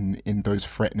more in those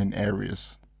threatening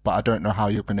areas. But I don't know how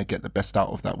you're going to get the best out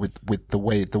of that with the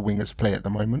way the wingers play at the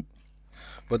moment.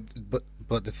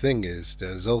 But the thing is,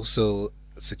 there's also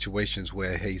situations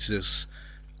where Jesus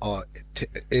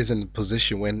is in a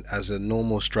position when, as a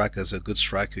normal striker, as a good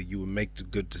striker, you will make the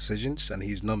good decisions, and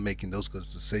he's not making those good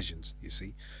decisions. You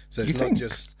see, so it's not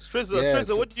just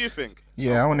Strizza, what do you think?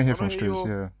 Yeah, I want to hear from Strizza.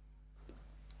 Yeah.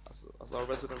 As our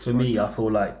resident For me, I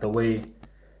feel like the way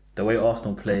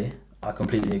Arsenal play, I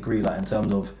completely agree. Like in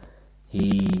terms of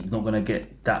he's not gonna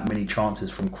get that many chances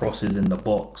from crosses in the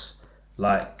box,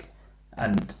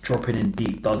 and dropping in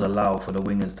deep does allow for the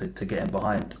wingers to get in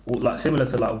behind. Like similar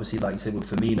to obviously like you said with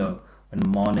Firmino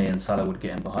when Mane and Salah would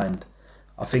get in behind.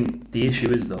 I think the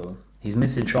issue is though he's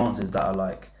missing chances that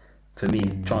are for me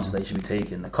chances that he should be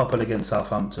taking. A couple against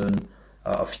Southampton,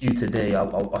 a few today.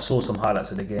 I saw some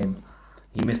highlights of the game.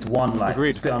 He missed one,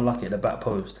 Agreed. A bit unlucky at the back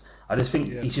post. I just think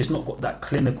he's just not got that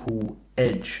clinical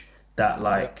edge that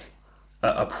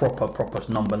a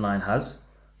proper number 9 has.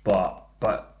 But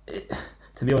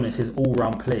to be honest, his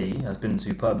all-round play has been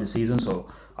superb this season,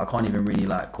 so I can't even really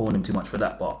call him too much for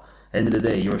that. But at the end of the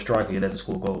day, you're a striker, you're there to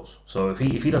score goals. So if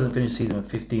he doesn't finish the season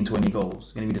with 15, 20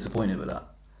 goals, you're going to be disappointed with that.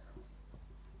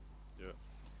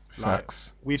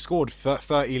 Facts. We've scored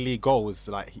 30 league goals.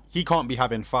 He can't be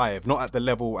having 5, not at the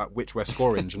level at which we're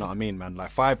scoring. Do you know what I mean, man?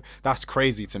 5, that's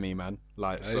crazy to me, man.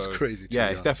 It's crazy.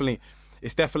 It's definitely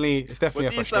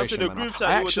a frustration. In the group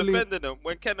chat, you were defending him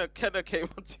when Kenna came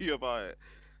on to you about it.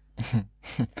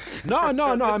 No.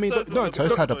 I mean,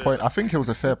 Toast had a point. I think it was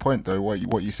a fair point though.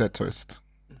 What you said, Toast.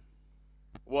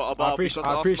 What about I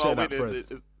appreciate that,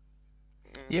 Prez.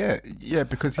 Yeah,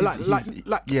 because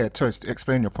he's Toast.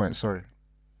 Explain your point. Sorry.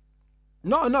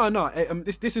 No.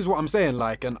 This is what I'm saying.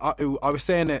 And I was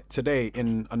saying it today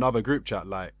in another group chat.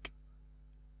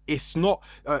 It's not.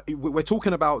 We're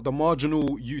talking about the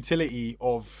marginal utility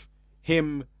of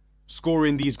him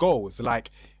scoring these goals.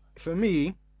 For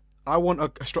me, I want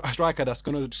a striker that's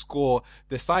going to score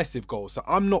decisive goals. So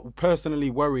I'm not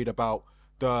personally worried about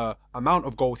the amount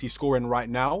of goals he's scoring right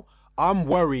now. I'm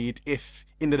worried if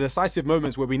in the decisive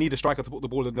moments where we need a striker to put the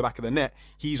ball in the back of the net,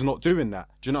 he's not doing that.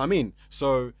 Do you know what I mean?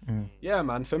 So, yeah,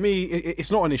 man, for me,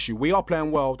 it's not an issue. We are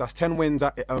playing well. That's 10 wins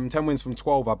 10 wins from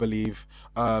 12, I believe.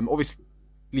 Obviously,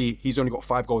 he's only got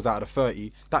 5 goals out of the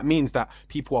 30. That means that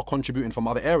people are contributing from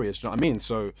other areas. Do you know what I mean?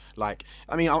 So,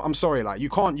 I'm sorry, you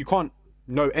can't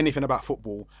know anything about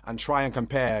football and try and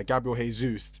compare Gabriel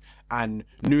Jesus and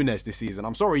Nunes this season.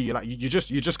 I'm sorry, you just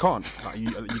can't. You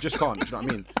just can't. Do you know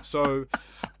what I mean? So,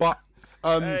 but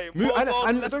don't get me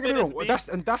wrong. That's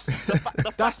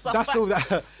all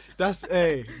that. That's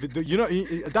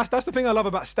that's the thing I love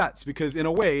about stats, because in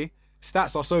a way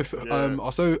stats are so futile. Do you know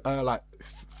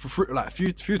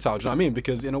what I mean?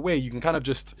 Because in a way you can kind of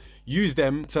just use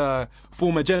them to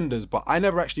form agendas. But I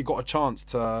never actually got a chance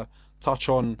to touch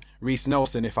on Reece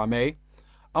Nelson, if I may.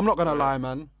 I'm not gonna lie,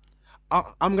 man.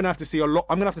 I'm gonna have to see a lot.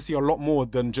 I'm gonna have to see a lot more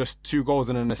than just 2 goals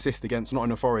and an assist against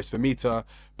Nottingham Forest for me to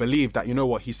believe that, you know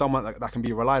what, he's someone that can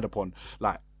be relied upon.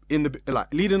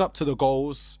 Leading up to the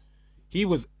goals, he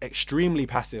was extremely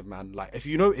passive, man. If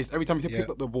you noticed, every time he picked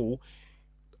up the ball,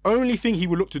 only thing he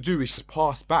would look to do is just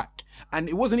pass back, and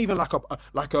it wasn't even like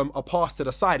a pass to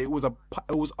the side. It was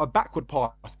a backward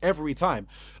pass every time.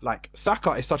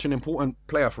 Saka is such an important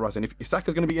player for us, and if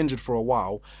Saka's going to be injured for a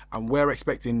while, and we're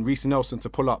expecting Reece Nelson to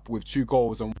pull up with 2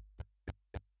 goals and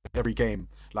every game,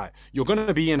 you're going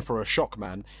to be in for a shock,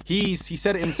 man. He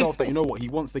said it himself that, you know what, he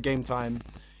wants the game time.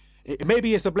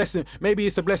 Maybe it's a blessing. Maybe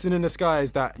it's a blessing in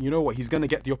disguise that, you know what, he's going to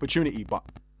get the opportunity. But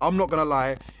I'm not going to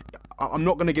lie. I'm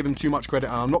not going to give him too much credit,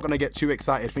 and I'm not going to get too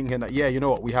excited thinking that, you know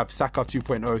what, we have Saka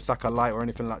 2.0, Saka Light, or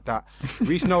anything like that.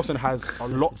 Reece Nelson has a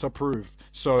lot to prove,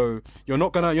 so you're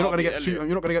not gonna get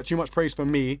too much praise from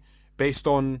me based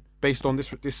on this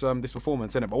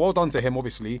performance, innit? But well done to him.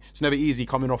 Obviously, it's never easy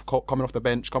coming off the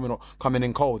bench, coming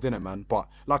in cold, innit, man? But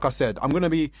like I said, I'm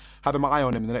gonna be having my eye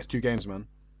on him in the next 2 games, man.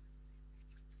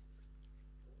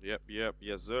 Yep,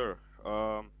 yes, sir.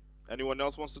 Anyone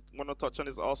else want to touch on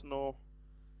this Arsenal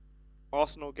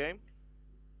game?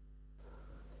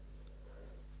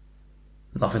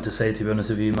 Nothing to say, to be honest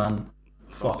with you, man.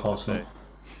 Fuck Arsenal.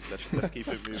 Let's keep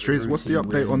it moving. Streets, what's the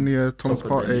update on the Thomas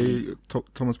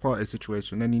Partey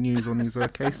situation? Any news on his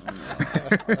case?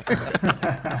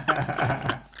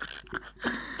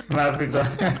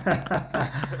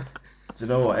 Do you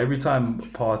know what? Every time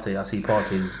I see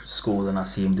Partey's scores and I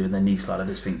see him doing the knee slide, I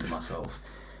just think to myself,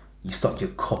 you stuck your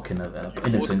cock in an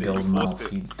innocent girl's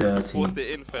mouth, you dirty,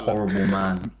 horrible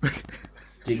man.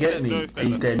 Do you get me?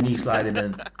 He's there knee sliding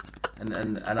and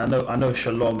And I know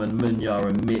Shalom and Munya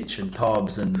and Mitch and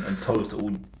Tarbs and Toast are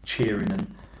all cheering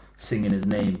and singing his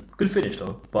name. Good finish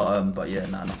though, but yeah,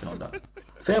 nothing on that.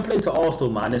 Fair play to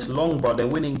Arsenal, man. It's long, but they're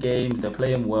winning games. They're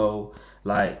playing well.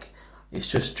 Like, it's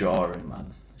just jarring,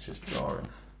 man. It's just jarring.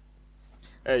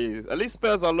 Hey, at least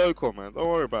Spurs are local, man. Don't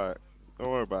worry about it.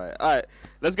 All right,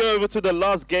 let's go over to the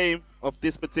last game of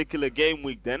this particular game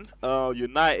week then.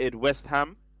 United, West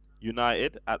Ham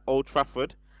United at Old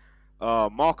Trafford.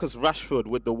 Marcus Rashford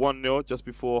with the 1-0 just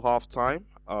before half-time.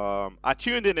 I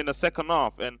tuned in the second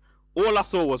half, and all I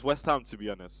saw was West Ham, to be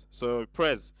honest. So,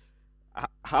 Prez,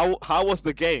 how was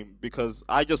the game? Because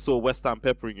I just saw West Ham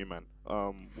peppering you, man.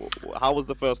 How was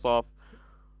the first half?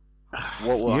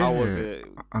 How was it?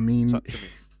 I mean,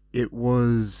 it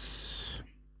was.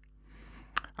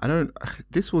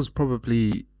 This was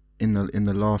probably in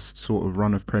the last sort of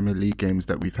run of Premier League games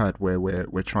that we've had, where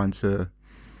we're trying to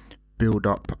build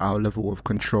up our level of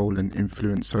control and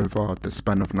influence over the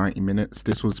span of 90 minutes.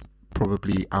 This was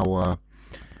probably our.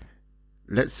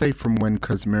 Let's say from when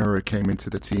Casemiro came into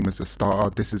the team as a starter,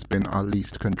 this has been our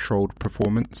least controlled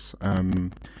performance.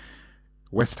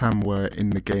 West Ham were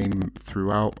in the game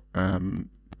throughout.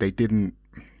 They didn't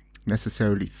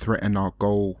necessarily threaten our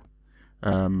goal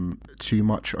too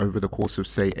much over the course of,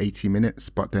 say, 80 minutes,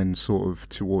 but then sort of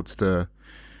towards the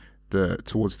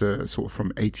sort of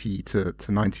from 80 to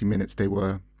 90 minutes, they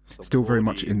were still very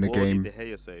much in the game. De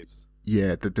Gea saves.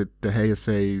 Yeah, the De Gea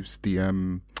saves, the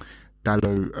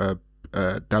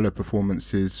Dalot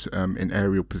performances in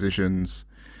aerial positions,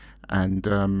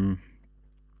 and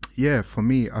yeah, for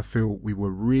me, I feel we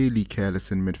were really careless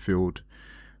in midfield.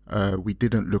 We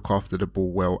didn't look after the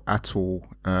ball well at all.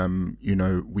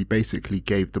 We basically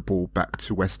gave the ball back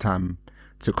to West Ham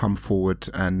to come forward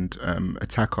and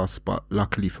attack us, but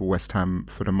luckily for West Ham,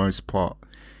 for the most part,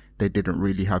 they didn't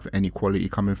really have any quality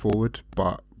coming forward.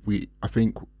 But I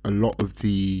think a lot of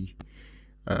the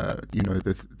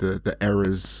the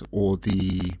errors or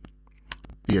the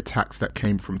attacks that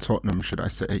came from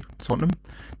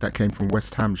that came from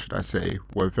West Ham, should I say,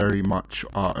 were very much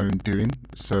our own doing.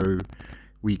 So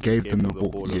we gave them the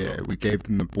ball. Yeah, we gave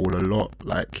them the ball a lot.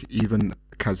 Like, even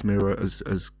Casemiro,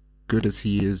 as good as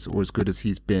he is, or as good as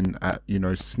he's been at,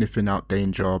 sniffing out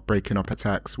danger, breaking up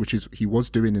attacks, which is he was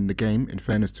doing in the game, in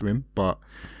fairness to him. But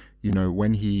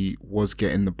when he was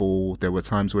getting the ball, there were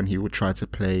times when he would try to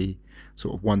play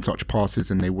sort of one-touch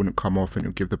passes and they wouldn't come off, and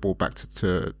he'll give the ball back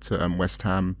to West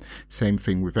Ham. Same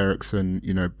thing with Eriksen,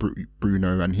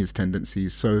 Bruno and his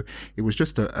tendencies. So it was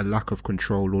just a lack of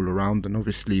control all around. And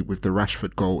obviously with the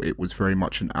Rashford goal, it was very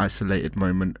much an isolated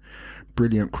moment.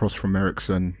 Brilliant cross from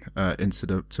Eriksen into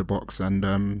the box, and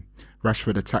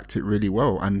Rashford attacked it really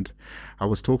well. And I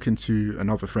was talking to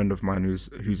another friend of mine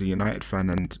who's a United fan,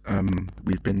 and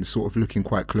we've been sort of looking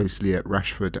quite closely at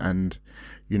Rashford and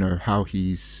how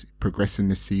he's progressing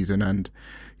this season. And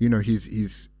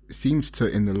he's seems to,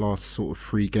 in the last sort of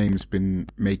 3 games, been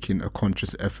making a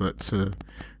conscious effort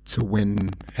to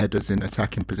win headers in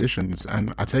attacking positions.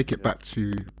 And I take it back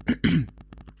to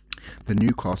the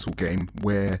Newcastle game,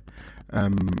 where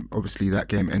obviously that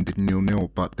game ended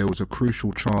 0-0, but there was a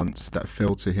crucial chance that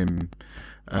fell to him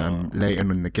later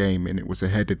in the game, and it was a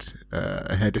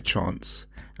headed chance,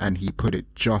 and he put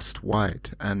it just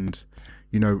wide. And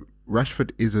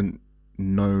Rashford isn't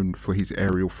known for his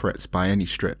aerial threats by any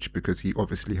stretch, because he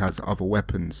obviously has other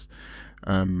weapons,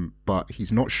 but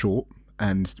he's not short,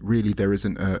 and really there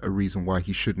isn't a reason why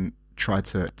he shouldn't try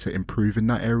to improve in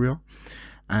that area.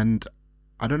 And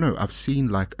I don't know, I've seen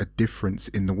like a difference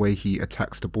in the way he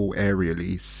attacks the ball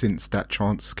aerially since that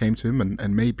chance came to him,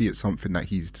 and maybe it's something that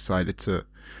he's decided to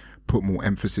put more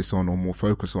emphasis on or more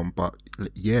focus on. But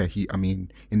yeah,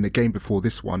 in the game before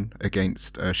this one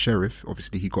against Sheriff,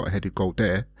 obviously he got a headed goal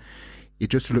there. It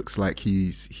just looks like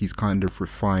he's kind of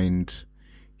refined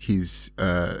his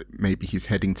maybe his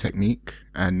heading technique,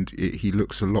 and he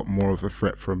looks a lot more of a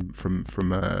threat from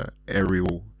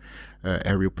aerial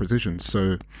precision.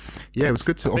 So yeah, it was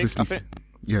good to I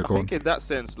think in that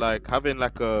sense, like having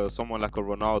like someone like a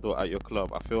Ronaldo at your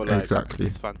club, I feel like exactly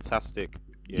it's fantastic.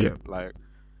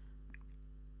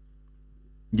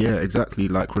 Yeah, exactly.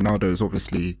 Like Ronaldo is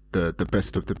obviously the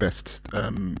best of the best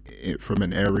from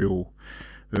an aerial.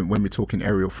 When we're talking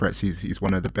aerial threats, he's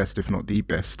one of the best, if not the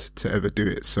best, to ever do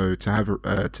it. So to have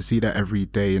to see that every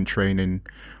day in training,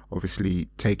 obviously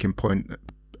taking pointers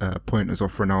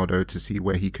off Ronaldo to see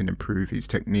where he can improve his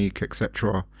technique,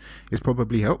 etc., it's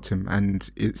probably helped him, and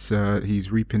it's he's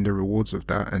reaping the rewards of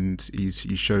that, and he's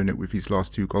shown it with his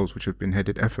last 2 goals, which have been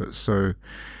headed efforts. So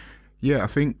yeah, I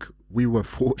think we were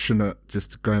fortunate,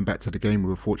 just going back to the game, we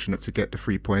were fortunate to get the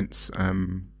 3 points,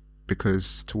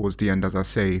 because towards the end, as I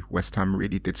say, West Ham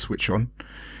really did switch on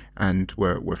and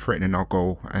were threatening our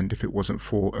goal. And if it wasn't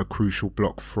for a crucial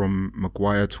block from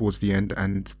Maguire towards the end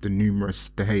and the numerous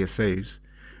De Gea saves,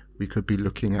 we could be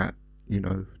looking at,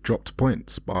 dropped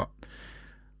points. But,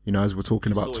 as we're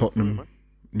talking about Tottenham,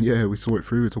 we saw it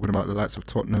through. We're talking about the likes of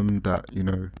Tottenham that,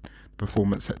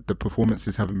 the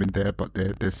performances haven't been there, but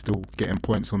they're still getting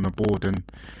points on the board. And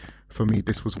for me,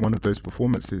 this was one of those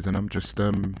performances, and I'm just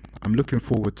I'm looking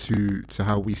forward to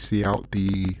how we see out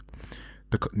the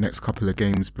next couple of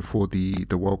games before the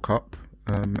World Cup,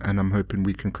 and I'm hoping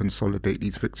we can consolidate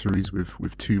these victories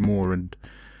with 2 more, and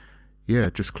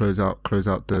just close out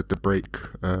the break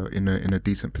in a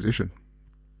decent position.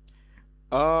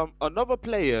 Another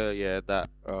player, that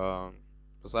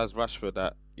besides Rashford,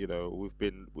 that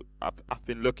I've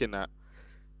been looking at,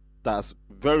 that's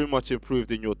very much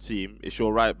improved in your team. It's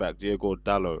your right back, Diego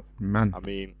Dallo. Man, I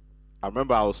mean, I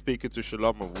remember I was speaking to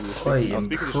Shalom, and I was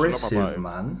speaking to impressive, Shalom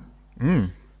about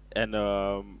man.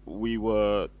 And we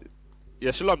were,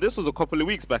 Shalom, this was a couple of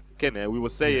weeks back, we were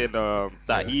saying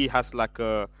that he has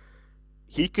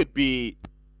he could be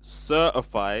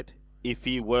certified if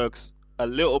he works a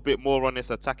little bit more on his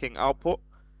attacking output,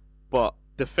 but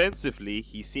defensively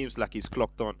he seems like he's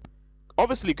clocked on.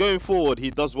 Obviously, going forward,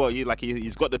 he does what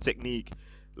he's got the technique,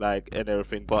 and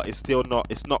everything, but it's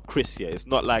not Chris yet. It's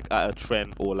not like at a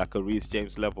Trent or like a Reece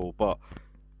James level, but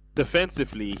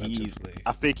defensively,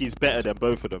 I think he's better than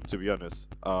both of them, to be honest.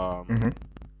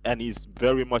 And he's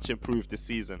very much improved this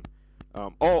season.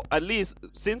 Or at least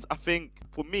since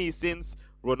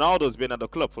Ronaldo's been at the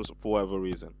club for whatever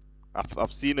reason,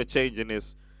 I've seen a change in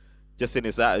his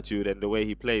attitude and the way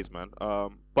he plays, man.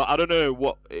 But I don't know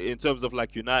what in terms of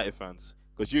like United fans,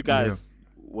 because you guys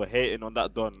were hating on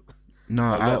that Don. No,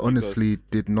 I honestly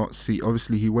did not see.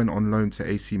 Obviously, he went on loan to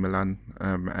AC Milan,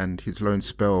 and his loan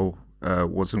spell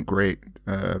wasn't great.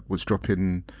 Was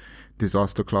dropping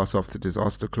disaster class after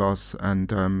disaster class,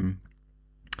 and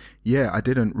I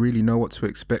didn't really know what to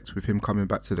expect with him coming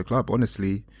back to the club.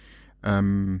 Honestly,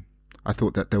 I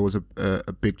thought that there was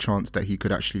a big chance that he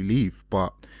could actually leave,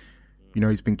 but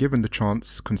he's been given the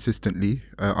chance consistently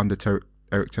under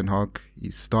Erik ten Hag.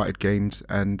 He's started games,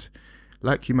 and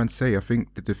like you man say, I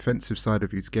think the defensive side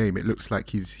of his game, it looks like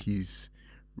he's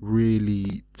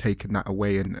really taken that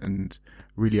away and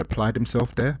really applied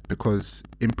himself there, because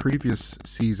in previous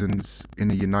seasons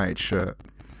in a United shirt,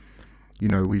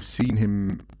 we've seen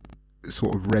him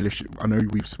sort of relish. I know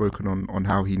we've spoken on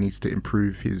how he needs to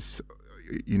improve his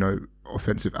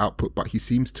offensive output, but he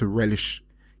seemed to relish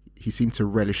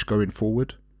going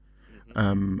forward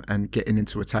and getting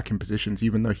into attacking positions,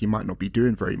 even though he might not be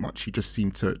doing very much. He just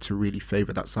seemed to really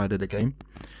favour that side of the game.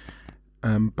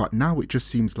 But now it just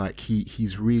seems like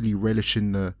he's really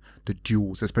relishing the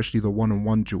duels, especially the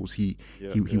one-on-one duels. He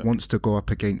wants to go up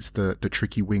against the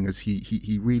tricky wingers.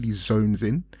 He really zones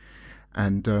in,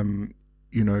 and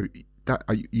that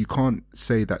you can't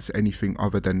say that's anything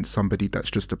other than somebody that's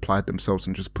just applied themselves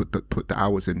and just put the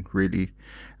hours in, really,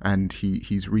 and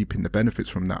he's reaping the benefits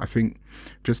from that. I think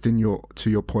just to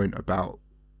your point about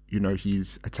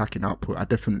his attacking output, I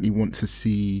definitely want to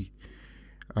see.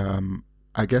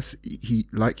 I guess he,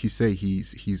 like you say,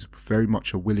 he's very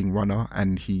much a willing runner,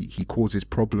 and he causes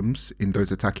problems in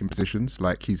those attacking positions.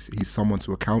 Like he's someone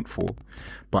to account for,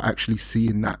 but actually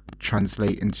seeing that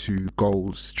translate into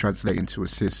goals, translate into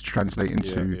assists, translate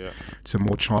into to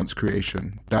more chance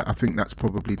creation. That I think that's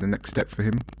probably the next step for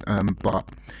him. But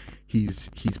he's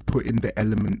putting the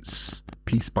elements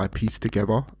piece by piece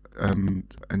together,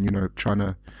 and trying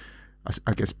to,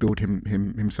 I guess, build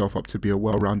himself up to be a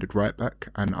well-rounded right back,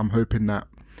 and I'm hoping that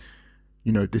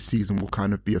this season will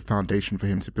kind of be a foundation for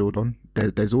him to build on.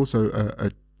 There's also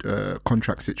a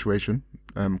contract situation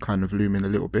kind of looming a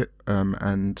little bit,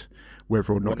 and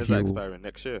whether or not when is that expiring?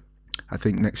 Next year? I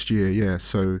think next year, yeah.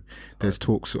 So there's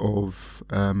talks of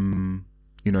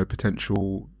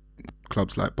potential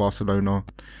clubs like Barcelona,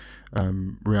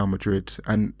 Real Madrid,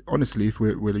 and honestly, if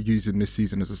we're using this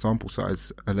season as a sample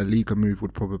size, a La Liga move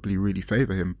would probably really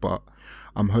favour him. But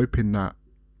I'm hoping that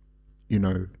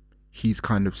he's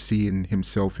kind of seeing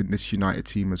himself in this United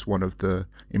team as one of the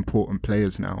important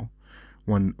players now,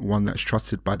 one that's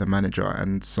trusted by the manager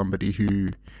and somebody who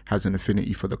has an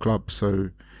affinity for the club. So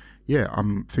yeah,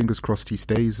 I'm fingers crossed he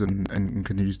stays and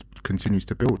continues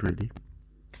to build, really.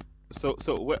 So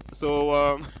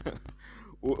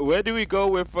where do we go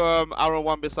with Aaron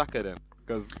Wan-Bissaka then?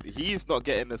 Because he's not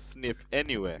getting a sniff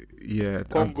anywhere. Yeah.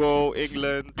 Congo,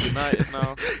 England, United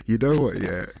now. You know what?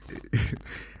 Yeah.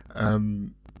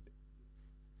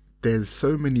 There's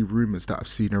so many rumours that I've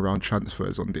seen around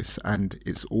transfers on this, and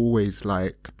it's always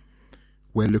like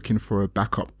we're looking for a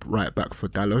backup right back for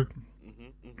Dalot,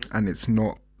 and it's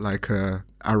not like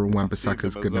Aaron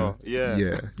Wan-Bissaka's gonna,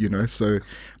 you know. So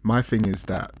my thing is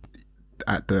that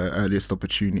at the earliest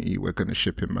opportunity, we're gonna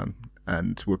ship him, man,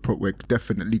 and we're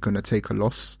definitely gonna take a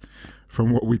loss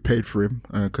from what we paid for him,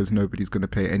 because nobody's gonna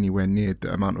pay anywhere near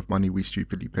the amount of money we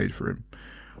stupidly paid for him.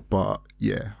 But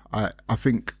yeah, I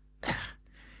think.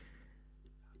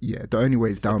 Yeah, the only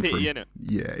way is down for him.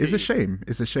 Yeah, it's a shame.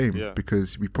 It's a shame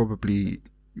because we probably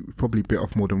bit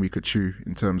off more than we could chew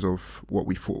in terms of what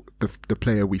we thought the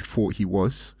player we thought he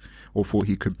was or thought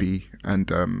he could be,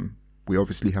 and we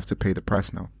obviously have to pay the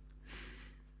price now.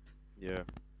 Yeah.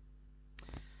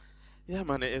 Yeah,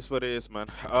 man, it is what it is, man.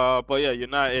 But yeah,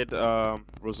 United,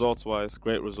 results-wise,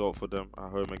 great result for them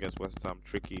at home against West Ham.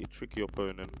 Tricky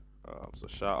opponent. So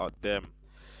shout out them.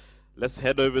 Let's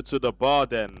head over to the bar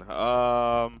then.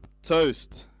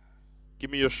 Toast,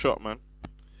 give me your shot, man.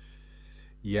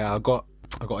 Yeah, I got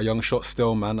a young shot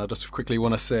still, man. I just quickly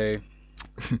want to say,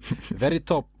 very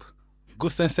top,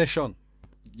 good sensation.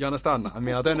 You understand? I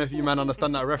mean, I don't know if you man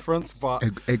understand that reference, but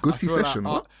a good session.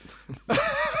 Like, what?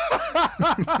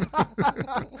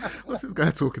 What's this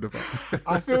guy talking about?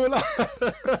 I feel like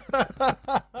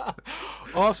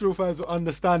Arsenal fans will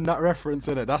understand that reference,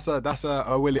 innit? That's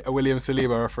a William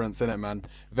Saliba reference, innit, man?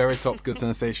 Very top, good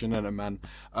sensation, innit, man?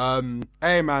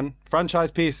 Hey, man,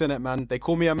 franchise piece, innit, man? They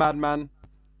call me a madman.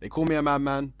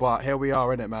 But here we are,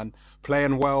 innit, man?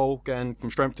 Playing well, getting from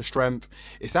strength to strength.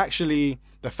 It's actually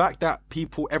the fact that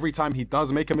people, every time he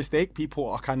does make a mistake, people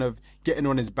are kind of getting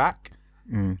on his back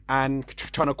and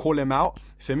trying to call him out.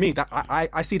 For me, that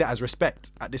I see that as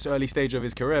respect at this early stage of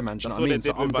his career, man. Do you know what I mean?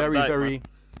 So I'm very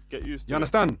get used to. You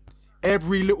understand?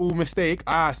 Every little mistake,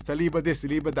 Saliba this,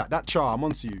 Saliba that. That char, I'm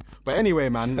onto you. But anyway,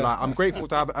 man, like I'm grateful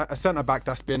to have a centre back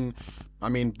that's been, I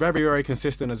mean, very, very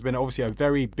consistent. Has been obviously a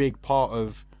very big part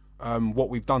of what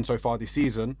we've done so far this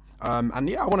season. And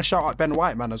yeah, I want to shout out Ben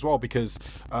White, man, as well, because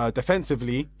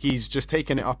defensively, he's just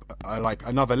taken it up like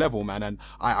another level, man. And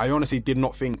I honestly did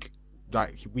not think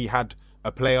that we had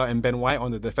a player in Ben White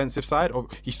on the defensive side.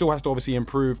 He still has to obviously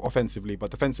improve offensively,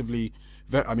 but defensively,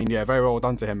 very well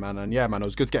done to him, man. And yeah, man, it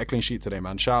was good to get a clean sheet today,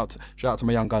 man. Shout out to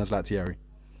my young gunners like Thierry.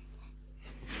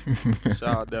 Shout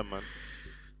out them, man.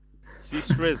 See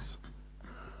Striz.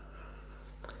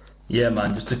 Yeah,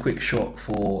 man, just a quick shot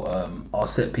for our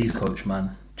set piece coach,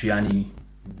 man, Gianni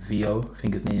Vio, I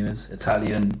think his name is,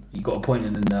 Italian. He got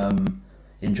appointed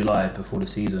in July before the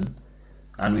season,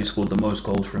 and we've scored the most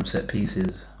goals from set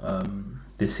pieces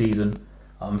this season.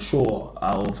 I'm sure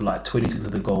out of like 26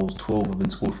 of the goals, 12 have been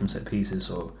scored from set pieces.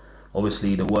 So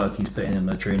obviously the work he's putting in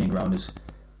the training ground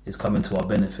is coming to our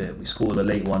benefit. We scored a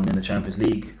late one in the Champions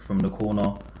League from the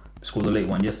corner. We scored a late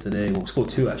one yesterday. Well, we scored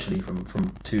two actually from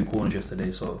 2 corners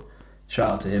yesterday. So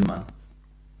shout out to him, man.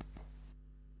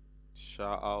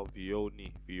 Shout out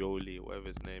Violi, whatever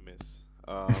his name is.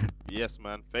 Yes,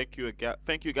 man. Thank you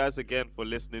guys again for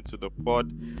listening to the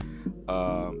pod.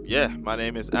 Yeah, my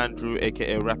name is Andrew,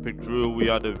 aka Rapping Drew. We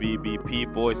are the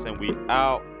VBP boys, and we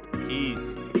out.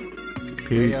 Peace.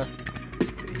 Peace.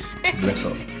 Bless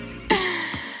up.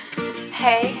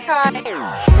 Hey,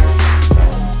 Kai.